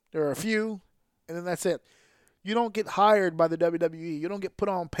 There are a few, and then that's it. You don't get hired by the WWE. You don't get put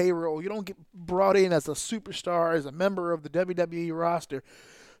on payroll. You don't get brought in as a superstar, as a member of the WWE roster,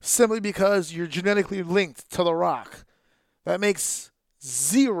 simply because you're genetically linked to The Rock. That makes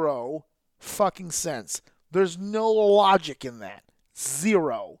zero fucking sense. There's no logic in that.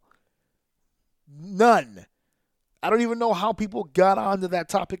 Zero. None. I don't even know how people got onto that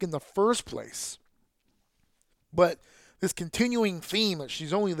topic in the first place. But this continuing theme that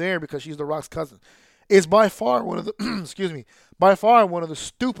she's only there because she's The Rock's cousin. is by far one of the excuse me, by far one of the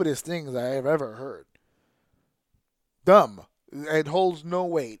stupidest things I have ever heard. Dumb. It holds no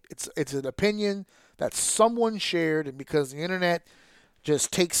weight. It's an opinion that someone shared, and because the internet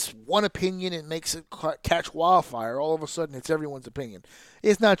just takes one opinion and makes it catch wildfire, all of a sudden it's everyone's opinion.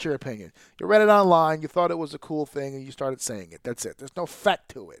 It's not your opinion. You read it online, you thought it was a cool thing, and you started saying it. That's it. There's no fact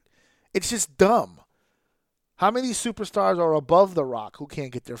to it. It's just dumb. How many superstars are above The Rock who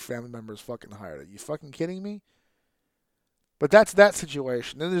can't get their family members fucking hired? Are you fucking kidding me? But that's that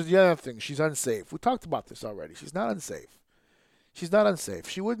situation. Then there's the other thing. She's unsafe. We talked about this already. She's not unsafe. She's not unsafe.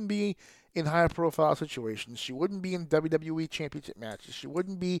 She wouldn't be in high-profile situations. She wouldn't be in WWE Championship matches. She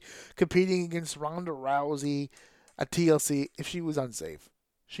wouldn't be competing against Ronda Rousey at TLC if she was unsafe.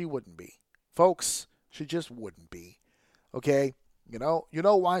 She wouldn't be. Folks, she just wouldn't be. Okay? You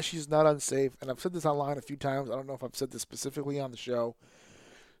know why she's not unsafe? And I've said this online a few times. I don't know if I've said this specifically on the show.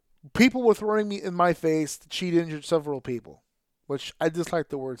 People were throwing me in my face that she'd injured several people, which I dislike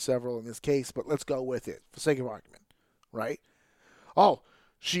the word several in this case, but let's go with it for sake of argument, right? Oh,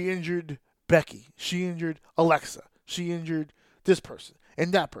 she injured Becky. She injured Alexa. She injured this person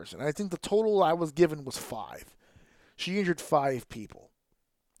and that person. And I think the total I was given was 5. She injured 5 people.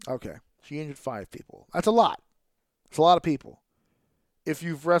 Okay, she injured 5 people. That's a lot. It's a lot of people. If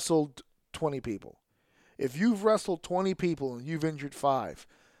you've wrestled 20 people. If you've wrestled 20 people and you've injured 5,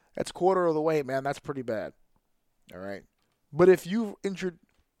 that's quarter of the way, man. That's pretty bad. All right? But if you've injured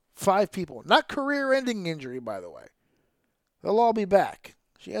 5 people, not career-ending injury, by the way, they'll all be back.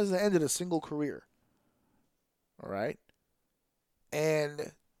 She hasn't ended a single career. All right?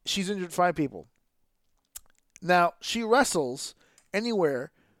 And she's injured 5 people. Now, she wrestles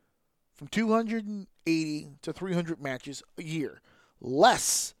anywhere from 280 to 300 matches a year.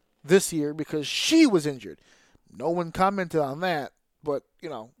 Less this year because she was injured. No one commented on that, but,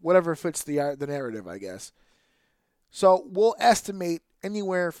 whatever fits the narrative, I guess. So we'll estimate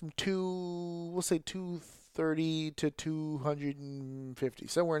anywhere from 230 to 250,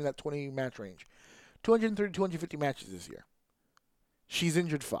 somewhere in that 20 match range. 230 to 250 matches this year. She's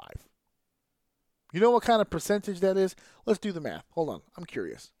injured 5. You know what kind of percentage that is? Let's do the math. Hold on. I'm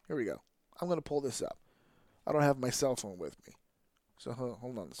curious. Here we go. I'm going to pull this up. I don't have my cell phone with me. So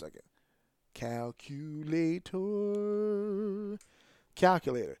hold on a second. Calculator.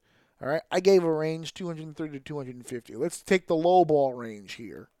 All right. I gave a range 230 to 250. Let's take the low ball range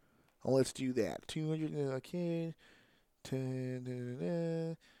here. And let's do that. 200. Okay.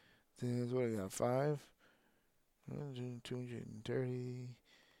 10. What do we got? 5. 230.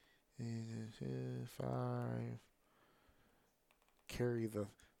 5. Carry the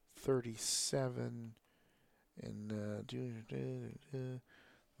 37. And divided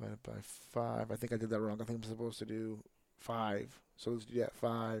by 5. I think I did that wrong. I think I'm supposed to do 5. So let's do that.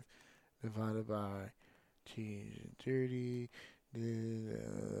 5 divided by 30.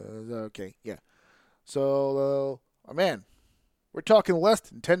 Okay, yeah. So, man, we're talking less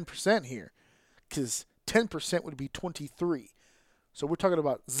than 10% here. Because 10% would be 23. So we're talking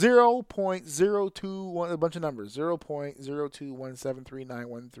about 0.021, a bunch of numbers.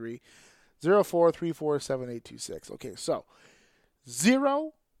 0.02173913. 0.04347826. Okay, so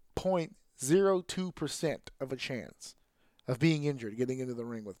 0.02% of a chance of being injured getting into the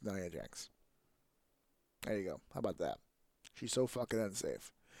ring with Nia Jax. There you go. How about that? She's so fucking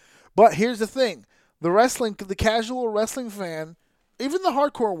unsafe. But here's the thing. The casual wrestling fan, even the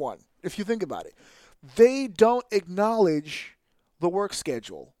hardcore one, if you think about it, they don't acknowledge the work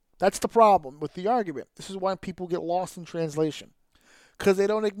schedule. That's the problem with the argument. This is why people get lost in translation. Because they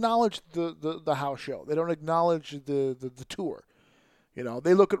don't acknowledge the house show. They don't acknowledge the tour.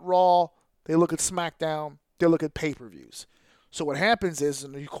 They look at Raw, they look at SmackDown, they look at pay-per-views. So what happens is,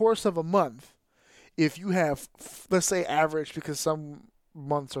 in the course of a month, if you have, let's say average, because some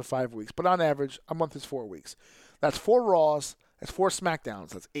months are 5 weeks, but on average, a month is 4 weeks. That's 4 Raws, that's 4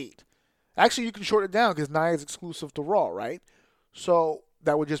 SmackDowns, that's 8. Actually, you can shorten it down because Nia is exclusive to Raw, right? So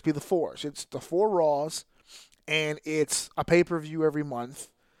that would just be the 4. So it's the 4 Raws, and it's a pay-per-view every month.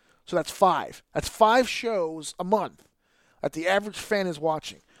 So that's 5. That's 5 shows a month that the average fan is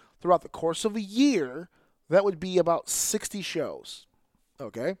watching. Throughout the course of a year, that would be about 60 shows.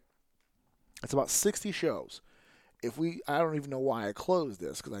 Okay? That's about 60 shows. I don't even know why I closed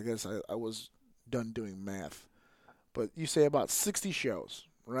this, because I guess I was done doing math. But you say about 60 shows,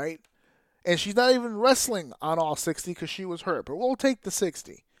 right? And she's not even wrestling on all 60 because she was hurt. But we'll take the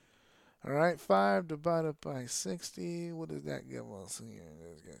 60. All right, 5 divided by 60. What does that give us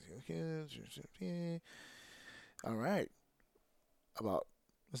here? All right. About,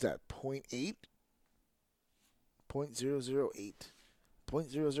 what's that, 0.8? 0.008.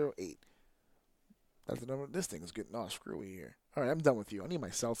 0.008. That's the number. This thing is getting all screwy here. All right, I'm done with you. I need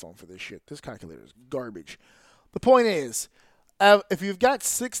my cell phone for this shit. This calculator is garbage. The point is, if you've got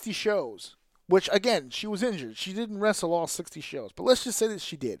 60 shows, which again, she was injured. She didn't wrestle all 60 shows, but let's just say that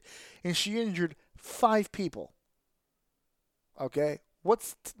she did, and she injured 5 people. Okay,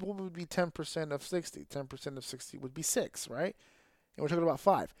 what would be 10% of 60? 10% of 60 would be 6, right? And we're talking about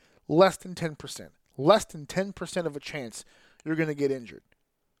 5. Less than 10%. Less than 10% of a chance you're going to get injured.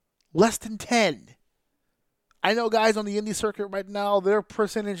 Less than 10. I know guys on the indie circuit right now, their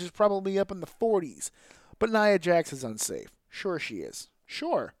percentage is probably up in the 40s. But Nia Jax is unsafe. Sure she is.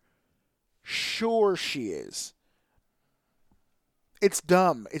 Sure she is. It's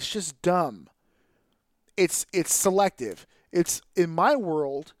dumb. It's just dumb. It's selective. It's, in my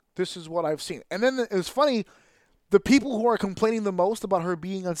world, this is what I've seen. And then it's funny, the people who are complaining the most about her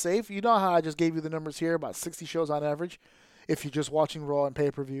being unsafe, you know how I just gave you the numbers here, about 60 shows on average, if you're just watching Raw and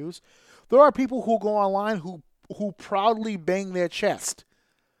pay-per-views. There are people who go online who proudly bang their chest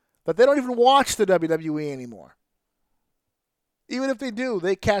that they don't even watch the WWE anymore. Even if they do,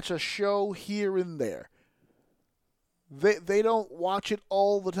 they catch a show here and there. They don't watch it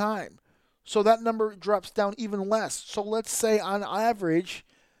all the time. So that number drops down even less. So let's say on average,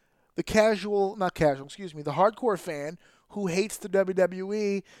 the hardcore fan who hates the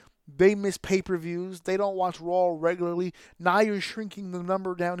WWE, they miss pay-per-views, they don't watch Raw regularly. Now you're shrinking the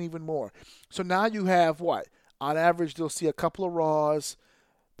number down even more. So now you have what? On average, they'll see a couple of Raws.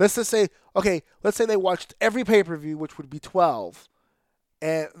 Let's say they watched every pay-per-view, which would be 12,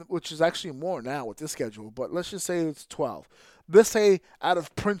 and which is actually more now with this schedule, but let's just say it's 12. Let's say out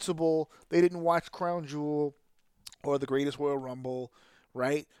of principle, they didn't watch Crown Jewel or the Greatest Royal Rumble,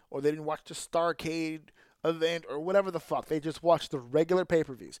 right? Or they didn't watch the Starrcade event or whatever the fuck. They just watched the regular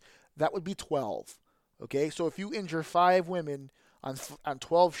pay-per-views. That would be 12, okay? So if you injure 5 women on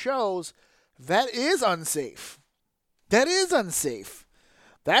 12 shows, that is unsafe. That is unsafe.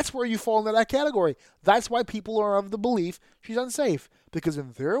 That's where you fall into that category. That's why people are of the belief she's unsafe. Because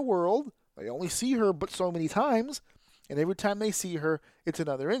in their world, they only see her but so many times, and every time they see her, it's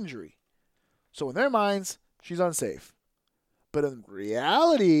another injury. So in their minds, she's unsafe. But in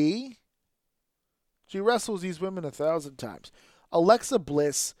reality, she wrestles these women 1,000 times. Alexa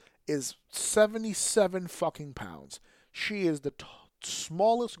Bliss is 77 fucking pounds. She is the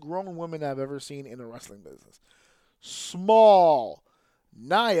smallest grown woman I've ever seen in the wrestling business. Small.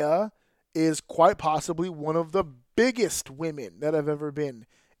 Nia is quite possibly one of the biggest women that have ever been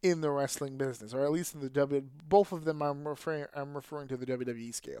in the wrestling business, or at least in the both of them I'm referring to the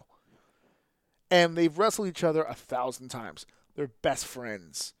WWE scale. And they've wrestled each other 1,000 times. They're best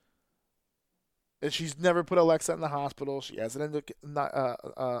friends. And she's never put Alexa in the hospital. She hasn't ended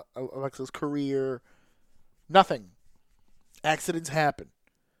Alexa's career. Nothing. Accidents happen.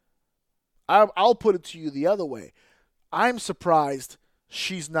 I'll put it to you the other way. I'm surprised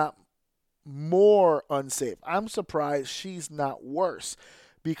she's not more unsafe. I'm surprised she's not worse,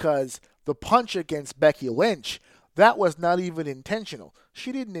 because the punch against Becky Lynch, that was not even intentional.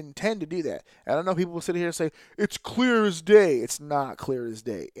 She didn't intend to do that. And I know people will sit here and say, it's clear as day. It's not clear as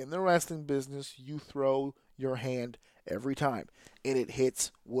day. In the wrestling business, you throw your hand every time, and it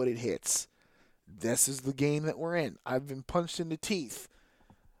hits what it hits. This is the game that we're in. I've been punched in the teeth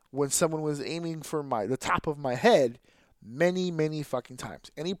when someone was aiming for the top of my head many, many fucking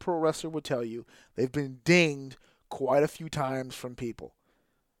times. Any pro wrestler would tell you they've been dinged quite a few times from people.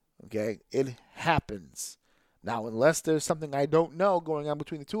 Okay? It happens. Now, unless there's something I don't know going on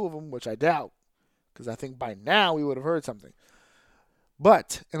between the two of them, which I doubt, because I think by now we would have heard something.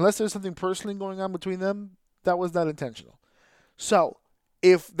 But unless there's something personally going on between them, that was not intentional. So,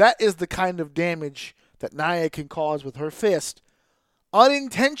 if that is the kind of damage that Nia can cause with her fist,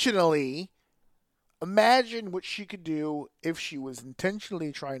 unintentionally, imagine what she could do if she was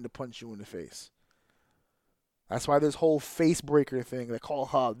intentionally trying to punch you in the face. That's why this whole face breaker thing, they call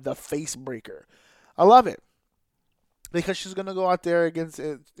her the face breaker. I love it. Because she's going to go out there against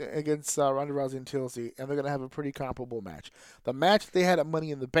Ronda Rousey and TLC, and they're going to have a pretty comparable match. The match they had at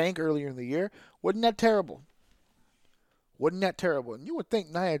Money in the Bank earlier in the year, wasn't that terrible? Wasn't that terrible? And you would think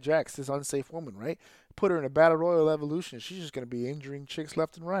Nia Jax, this unsafe woman, right? Put her in a Battle Royal Evolution. She's just going to be injuring chicks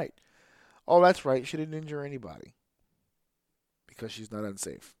left and right. Oh, that's right. She didn't injure anybody. Because she's not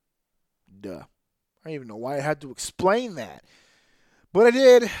unsafe. Duh. I don't even know why I had to explain that. But I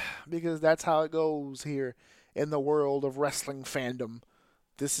did, because that's how it goes here in the world of wrestling fandom.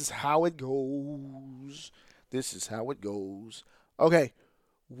 This is how it goes. This is how it goes. Okay,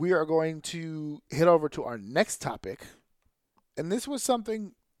 we are going to head over to our next topic. And this was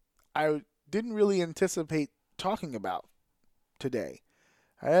something I didn't really anticipate talking about today.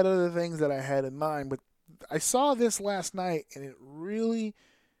 I had other things that I had in mind, but I saw this last night, and it really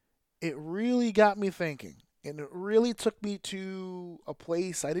got me thinking, and it really took me to a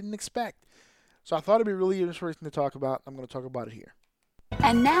place I didn't expect. So I thought it'd be really interesting to talk about. I'm going to talk about it here.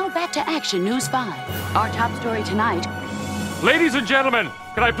 And now back to Action News 5. Our top story tonight. Ladies and gentlemen,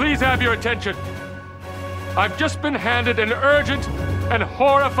 can I please have your attention? I've just been handed an urgent and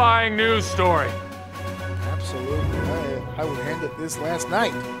horrifying news story. Absolutely. I was handed this last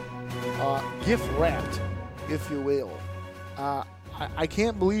night. Gift wrapped, if you will. I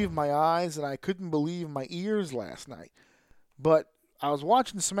can't believe my eyes, and I couldn't believe my ears last night. But I was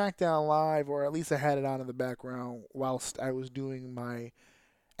watching SmackDown Live, or at least I had it on in the background whilst I was doing my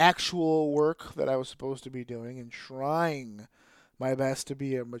actual work that I was supposed to be doing and trying my best to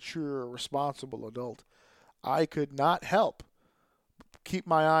be a mature, responsible adult. I could not help keep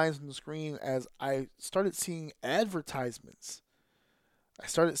my eyes on the screen as I started seeing advertisements. I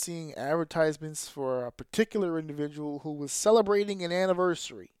started seeing advertisements for a particular individual who was celebrating an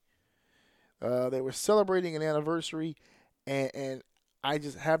anniversary. They were celebrating an anniversary, and I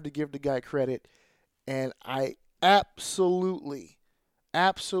just have to give the guy credit. And I absolutely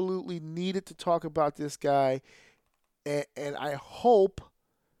needed to talk about this guy. And I hope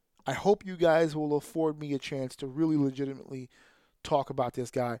you guys will afford me a chance to really legitimately talk about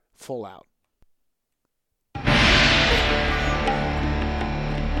this guy full out.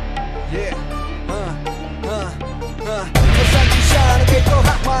 Yeah. साची शान देखो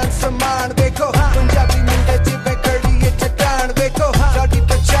मान सम्मान देखो पंजाबी मुंडे जिवे खड़ी है चट्टान देखो साडी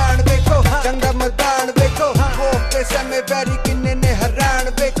पहचान देखो जंगा मैदान देखो वो के समय बैरी किन्ने ने हैरान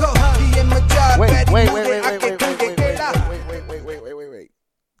देखो ये मजाक बैरी मुंडे आके ठंडे केड़ा Wait.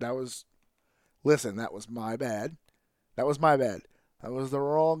 That was my bad. That was the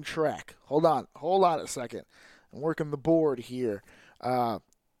wrong track. Hold on a second. I'm working the board here.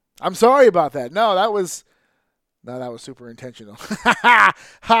 I'm sorry about that. No, that was super intentional.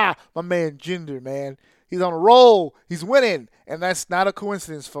 Ha! My man Jinder, man. He's on a roll. He's winning. And that's not a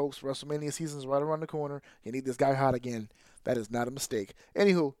coincidence, folks. WrestleMania season's right around the corner. You need this guy hot again. That is not a mistake.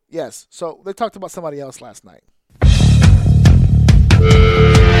 Anywho, yes. So they talked about somebody else last night.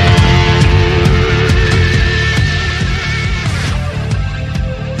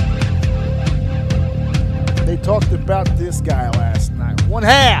 They talked about this guy last night. One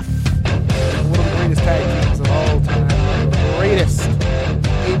half. One of the greatest tag teams of all time. Greatest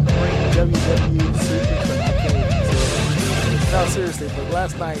in-ring WWE superstar. No, seriously, but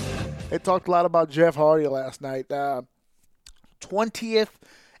last night, they talked a lot about Jeff Hardy last night. 20th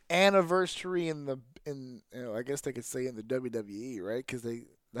anniversary I guess they could say in the WWE, right? Because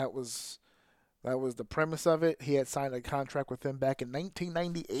that was the premise of it. He had signed a contract with them back in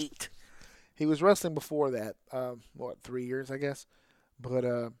 1998. He was wrestling before that, 3 years, I guess. But,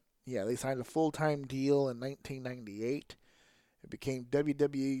 yeah, they signed a full-time deal in 1998. It became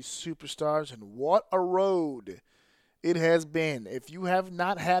WWE superstars, and what a road it has been. If you have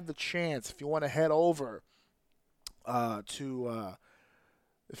not had the chance, if you want to head over to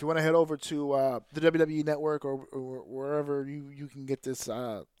the WWE Network or wherever you can get this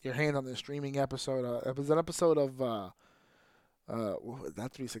your hand on this streaming episode, it was an episode of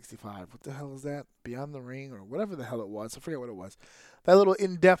not 365. What the hell is that? Beyond the Ring or whatever the hell it was. I forget what it was. That little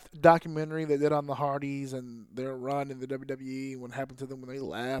in-depth documentary they did on the Hardys and their run in the WWE, what happened to them when they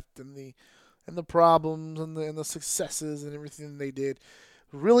left, and the problems and the successes and everything they did.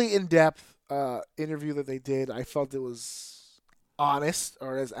 Really in-depth interview that they did. I felt it was honest,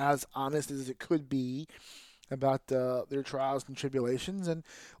 or as honest as it could be, about their trials and tribulations. And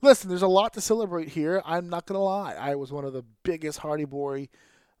listen, there's a lot to celebrate here. I'm not going to lie. I was one of the biggest Hardy Boy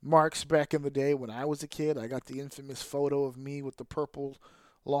marks back in the day when I was a kid. I got the infamous photo of me with the purple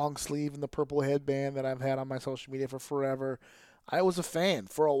long sleeve and the purple headband that I've had on my social media for forever. I was a fan.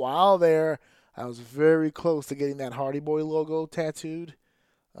 For a while there, I was very close to getting that Hardy Boy logo tattooed.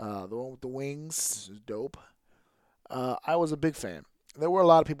 The one with the wings. This is dope. I was a big fan. There were a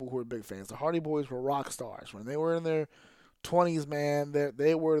lot of people who were big fans. The Hardy Boys were rock stars. When they were in their 20s, man,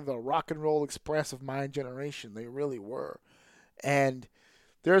 they were the rock and roll express of my generation. They really were. And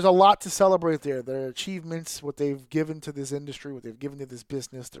there's a lot to celebrate there. Their achievements, what they've given to this industry, what they've given to this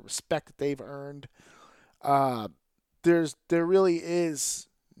business, the respect that they've earned. There really is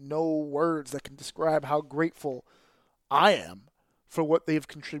no words that can describe how grateful I am for what they've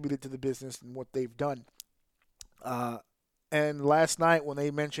contributed to the business and what they've done. And last night when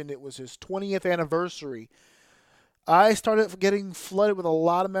they mentioned it was his 20th anniversary, I started getting flooded with a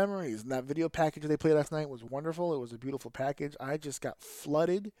lot of memories. And that video package they played last night was wonderful. It was a beautiful package. I just got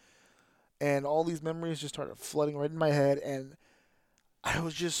flooded. And all these memories just started flooding right in my head. And I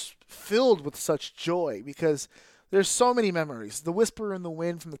was just filled with such joy because there's so many memories. The whisper in the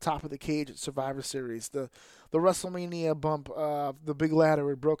wind from the top of the cage at Survivor Series, the WrestleMania bump, the big ladder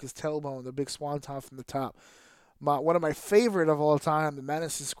where he broke his tailbone, the big swanton from the top. One of my favorite of all time, the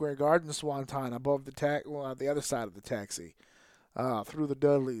Madison Square Garden swanton above the other side of the taxi, through the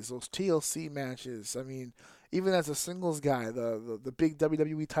Dudleys, those TLC matches. I mean, even as a singles guy, the big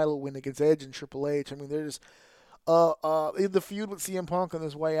WWE title win against Edge and Triple H. I mean, there's the feud with CM Punk on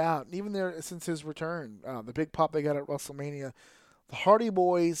his way out, and even there since his return, the big pop they got at WrestleMania, the Hardy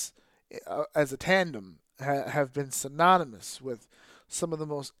Boys as a tandem have been synonymous with some of the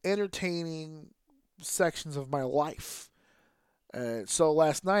most entertaining sections of my life. So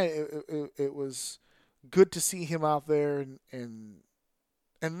last night it was good to see him out there, and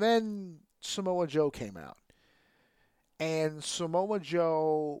then Samoa Joe came out. And Samoa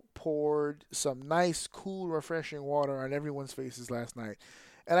Joe poured some nice, cool, refreshing water on everyone's faces last night.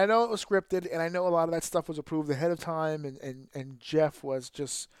 And I know it was scripted, and I know a lot of that stuff was approved ahead of time, and Jeff was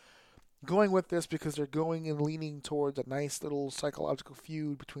just going with this because they're going and leaning towards a nice little psychological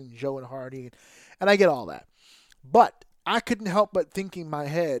feud between Joe and Hardy. And I get all that. But I couldn't help but think in my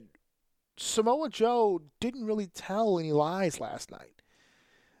head, Samoa Joe didn't really tell any lies last night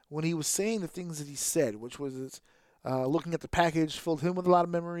when he was saying the things that he said, which was looking at the package filled him with a lot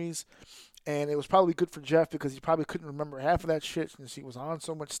of memories, and it was probably good for Jeff because he probably couldn't remember half of that shit since he was on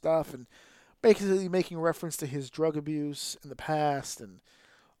so much stuff, and basically making reference to his drug abuse in the past and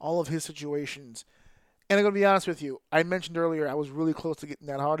all of his situations. And I'm going to be honest with you, I mentioned earlier I was really close to getting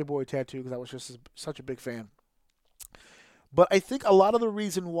that Hardy Boy tattoo because I was just such a big fan. But I think a lot of the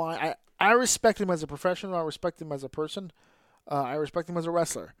reason why I respect him as a professional, I respect him as a person, I respect him as a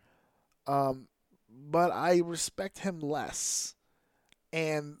wrestler. But I respect him less.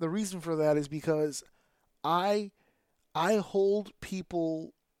 And the reason for that is because I hold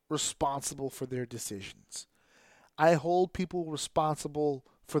people responsible for their decisions. I hold people responsible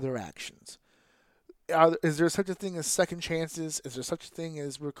for their actions. Is there such a thing as second chances? Is there such a thing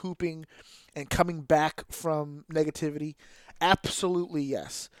as recouping and coming back from negativity? Absolutely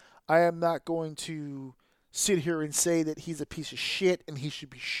yes. I am not going to sit here and say that he's a piece of shit and he should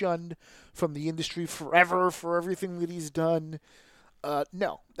be shunned from the industry forever for everything that he's done.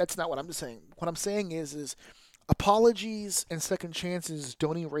 No, that's not what I'm saying. What I'm saying is apologies and second chances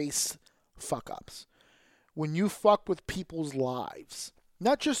don't erase fuck-ups. When you fuck with people's lives,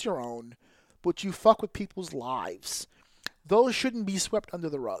 not just your own, but you fuck with people's lives, those shouldn't be swept under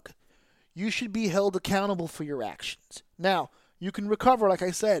the rug. You should be held accountable for your actions. Now, you can recover, like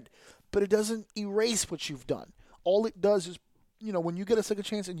I said, but it doesn't erase what you've done. All it does is, when you get a second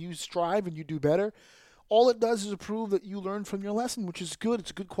chance and you strive and you do better, all it does is prove that you learned from your lesson, which is good.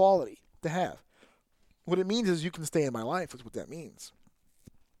 It's a good quality to have. What it means is you can stay in my life, is what that means.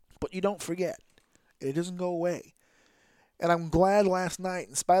 But you don't forget. It doesn't go away. And I'm glad last night,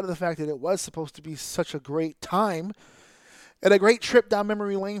 in spite of the fact that it was supposed to be such a great time and a great trip down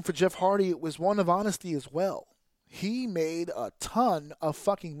memory lane for Jeff Hardy, it was one of honesty as well. He made a ton of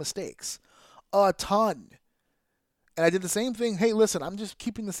fucking mistakes. A ton. And I did the same thing. Hey, listen, I'm just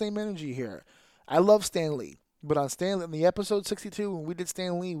keeping the same energy here. I love Stan Lee. But on Stan, in the episode 62, when we did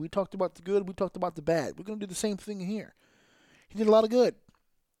Stan Lee, we talked about the good, we talked about the bad. We're going to do the same thing here. He did a lot of good.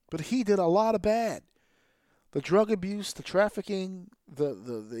 But he did a lot of bad. The drug abuse, the trafficking,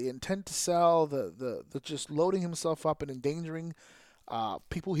 the intent to sell, the just loading himself up and endangering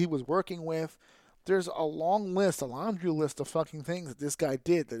people he was working with. There's a long list, a laundry list of fucking things that this guy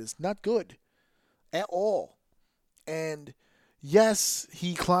did that is not good at all. And yes,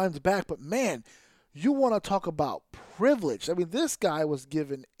 he climbed back, but man, you want to talk about privilege. I mean, this guy was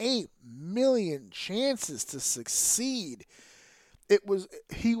given 8 million chances to succeed.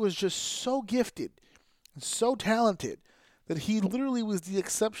 He was just so gifted and so talented that he literally was the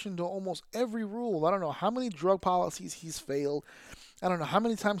exception to almost every rule. I don't know how many drug policies he's failed. I don't know how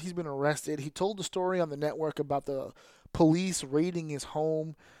many times he's been arrested. He told the story on the network about the police raiding his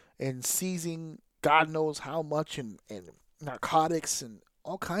home and seizing God knows how much and narcotics and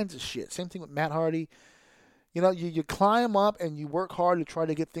all kinds of shit. Same thing with Matt Hardy. You climb up and you work hard to try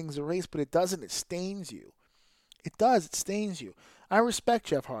to get things erased, but it doesn't. It stains you. It does. It stains you. I respect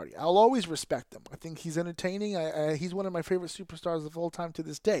Jeff Hardy. I'll always respect him. I think he's entertaining. He's one of my favorite superstars of all time to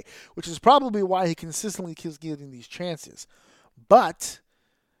this day, which is probably why he consistently keeps getting these chances. But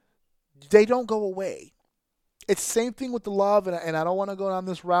they don't go away. It's the same thing with the love, and I don't want to go down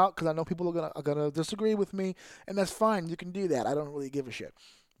this route because I know people are gonna disagree with me, and that's fine. You can do that. I don't really give a shit.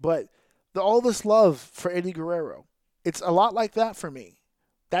 But all this love for Eddie Guerrero, it's a lot like that for me.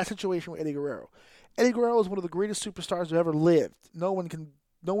 That situation with Eddie Guerrero. Eddie Guerrero is one of the greatest superstars who ever lived. No one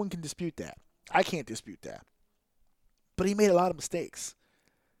can dispute that. I can't dispute that. But he made a lot of mistakes.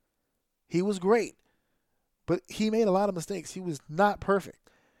 He was great, but he made a lot of mistakes. He was not perfect.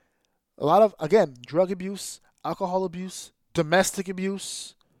 A lot of, again, drug abuse, alcohol abuse, domestic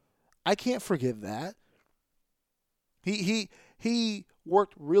abuse. I can't forgive that. He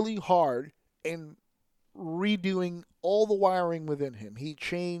worked really hard in redoing all the wiring within him. He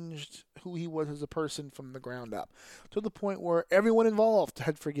changed who he was as a person from the ground up to the point where everyone involved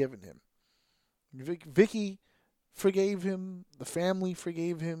had forgiven him. Vicky forgave him. The family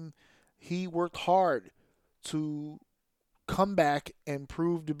forgave him. He worked hard to come back and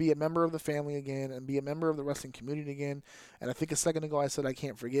prove to be a member of the family again and be a member of the wrestling community again. And I think a second ago I said I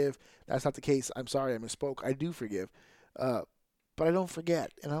can't forgive. That's not the case. I'm sorry, I misspoke. I do forgive. But I don't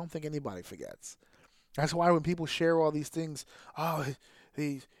forget, and I don't think anybody forgets. That's why when people share all these things, oh,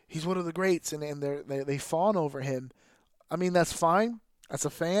 he's one of the greats, and they fawn over him. I mean, that's fine. As a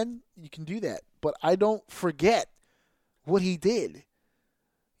fan, you can do that. But I don't forget what he did.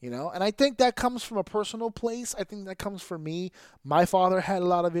 And I think that comes from a personal place. I think that comes from me. My father had a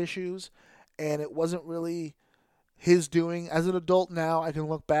lot of issues, and it wasn't really his doing. As an adult now, I can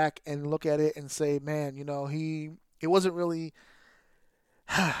look back and look at it and say, man, it wasn't really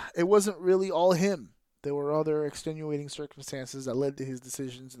all him. There were other extenuating circumstances that led to his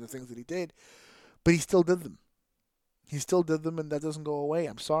decisions and the things that he did, but he still did them. He still did them, and that doesn't go away.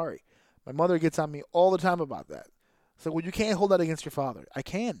 I'm sorry. My mother gets on me all the time about that. It's like, well, you can't hold that against your father. I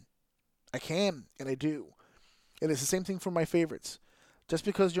can, and I do. And it's the same thing for my favorites. Just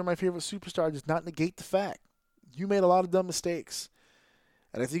because you're my favorite superstar does not negate the fact you made a lot of dumb mistakes.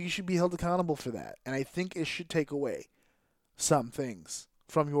 And I think you should be held accountable for that. And I think it should take away some things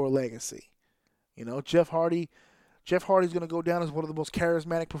from your legacy. Jeff Hardy's going to go down as one of the most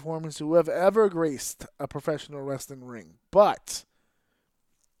charismatic performers who have ever graced a professional wrestling ring. But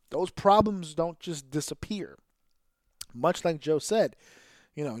those problems don't just disappear. Much like Joe said,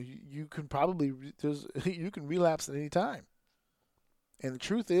 you can probably you can relapse at any time. And the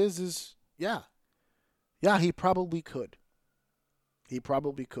truth is yeah, he probably could.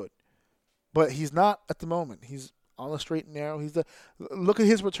 But he's not at the moment. He's on the straight and narrow. Look at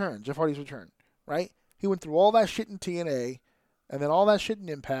his return, Jeff Hardy's return, right? He went through all that shit in TNA and then all that shit in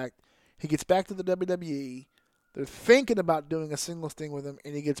Impact. He gets back to the WWE. They're thinking about doing a singles thing with him,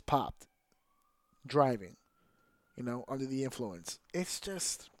 and he gets popped driving, under the influence. It's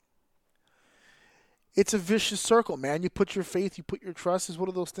a vicious circle, man. You put your faith, you put your trust. It's one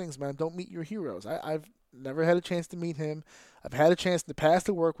of those things, man. Don't meet your heroes. I've never had a chance to meet him. I've had a chance in the past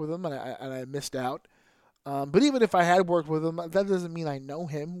to work with him, and I missed out. But even if I had worked with him, that doesn't mean I know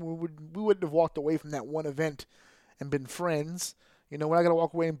him. We wouldn't have walked away from that one event and been friends. We're not gonna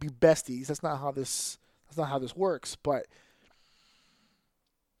walk away and be besties. That's not how this works. But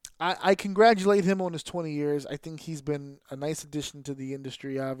I congratulate him on his 20 years. I think he's been a nice addition to the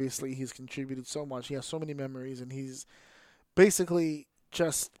industry. Obviously, he's contributed so much. He has so many memories, and he's basically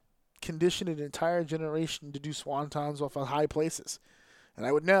just conditioned an entire generation to do swantons off of high places. And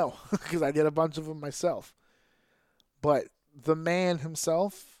I would know because I did a bunch of them myself. But the man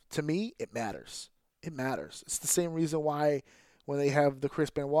himself, to me, it matters. It matters. It's the same reason why when they have the Chris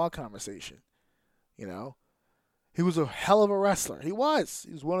Benoit conversation, he was a hell of a wrestler. He was.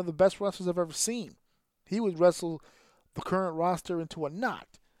 He was one of the best wrestlers I've ever seen. He would wrestle the current roster into a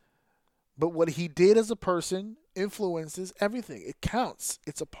knot. But what he did as a person influences everything. It counts.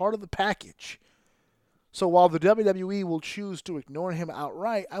 It's a part of the package. So while the WWE will choose to ignore him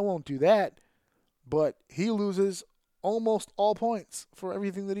outright, I won't do that. But he loses almost all points for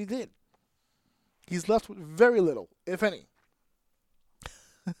everything that he did. He's left with very little, if any.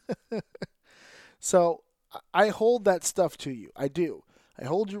 So I hold that stuff to you. I do. I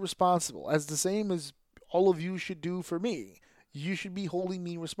hold you responsible, as the same as all of you should do for me. You should be holding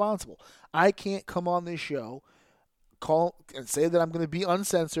me responsible. I can't come on this show, call and say that I'm going to be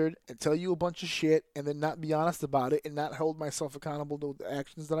uncensored and tell you a bunch of shit and then not be honest about it and not hold myself accountable to the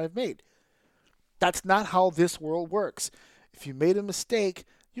actions that I've made. That's not how this world works. If you made a mistake,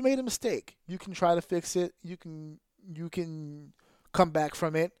 you made a mistake. You can try to fix it. You can come back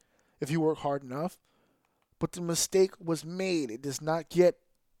from it if you work hard enough. But the mistake was made. It does not get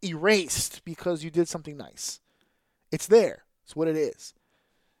erased because you did something nice. It's there. It's what it is.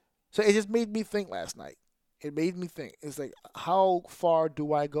 So it just made me think last night. It made me think. It's like, how far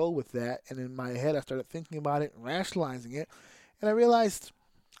do I go with that? And in my head, I started thinking about it and rationalizing it. And I realized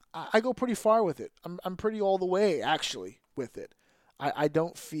I go pretty far with it. I'm pretty all the way, actually, with it. I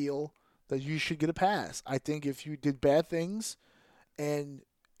don't feel that you should get a pass. I think if you did bad things and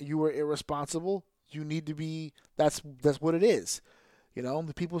you were irresponsible, You need to be. That's what it is. You know,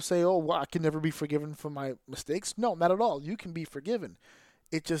 the people say, "Oh, well, I can never be forgiven for my mistakes." No, not at all. You can be forgiven.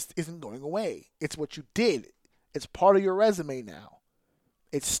 It just isn't going away. It's what you did. It's part of your resume now.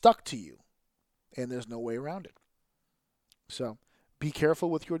 It's stuck to you, and there's no way around it. So, be careful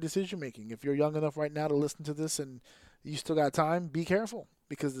with your decision making. If you're young enough right now to listen to this and you still got time, be careful,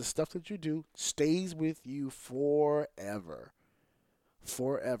 because the stuff that you do stays with you forever.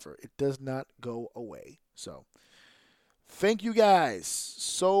 Forever. It does not go away. So, thank you guys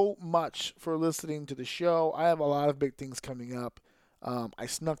so much for listening to the show. I have a lot of big things coming up. I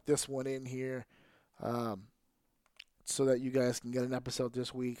snuck this one in here so that you guys can get an episode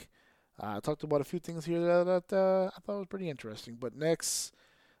this week. I talked about a few things here that I thought was pretty interesting. But next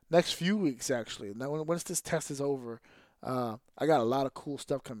few weeks, actually, now once this test is over, I got a lot of cool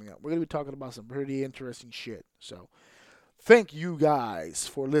stuff coming up. We're going to be talking about some pretty interesting shit. So, thank you guys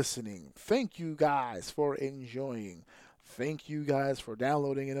for listening. Thank you guys for enjoying. Thank you guys for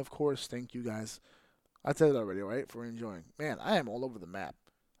downloading. And, of course, thank you guys. I said it already, right? For enjoying. Man, I am all over the map.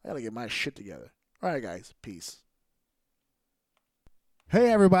 I got to get my shit together. All right, guys. Peace. Hey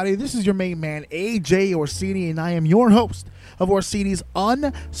everybody, this is your main man, AJ Orsini, and I am your host of Orsini's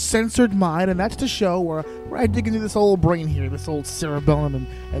Uncensored Mind, and that's the show where I dig into this old brain here, this old cerebellum,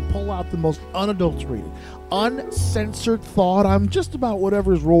 and pull out the most unadulterated, uncensored thought. I'm just about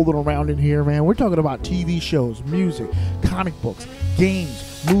whatever's rolling around in here, man. We're talking about TV shows, music, comic books,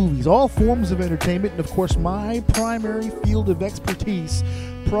 games, movies, all forms of entertainment, and of course my primary field of expertise,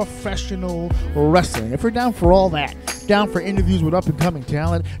 professional wrestling. If you're down for all that, down for interviews with up-and-coming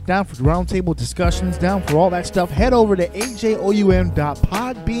talent, down for roundtable discussions, down for all that stuff, head over to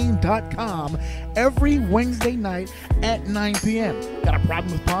ajoum.podbean.com every Wednesday night at 9 p.m. Got a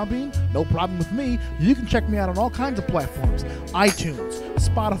problem with Podbean? No problem with me. You can check me out on all kinds of platforms. iTunes,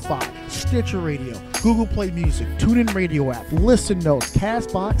 Spotify, Stitcher Radio, Google Play Music, TuneIn Radio app, Listen Notes,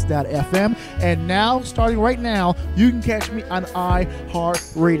 Castbox.fm, and now, starting right now, you can catch me on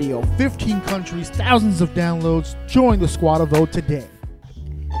iHeartRadio. 15 countries, thousands of downloads. Join the squad of vote today.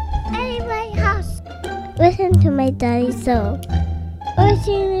 Hey, my house. Listen to my daddy so. Or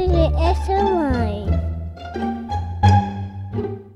see the SMI.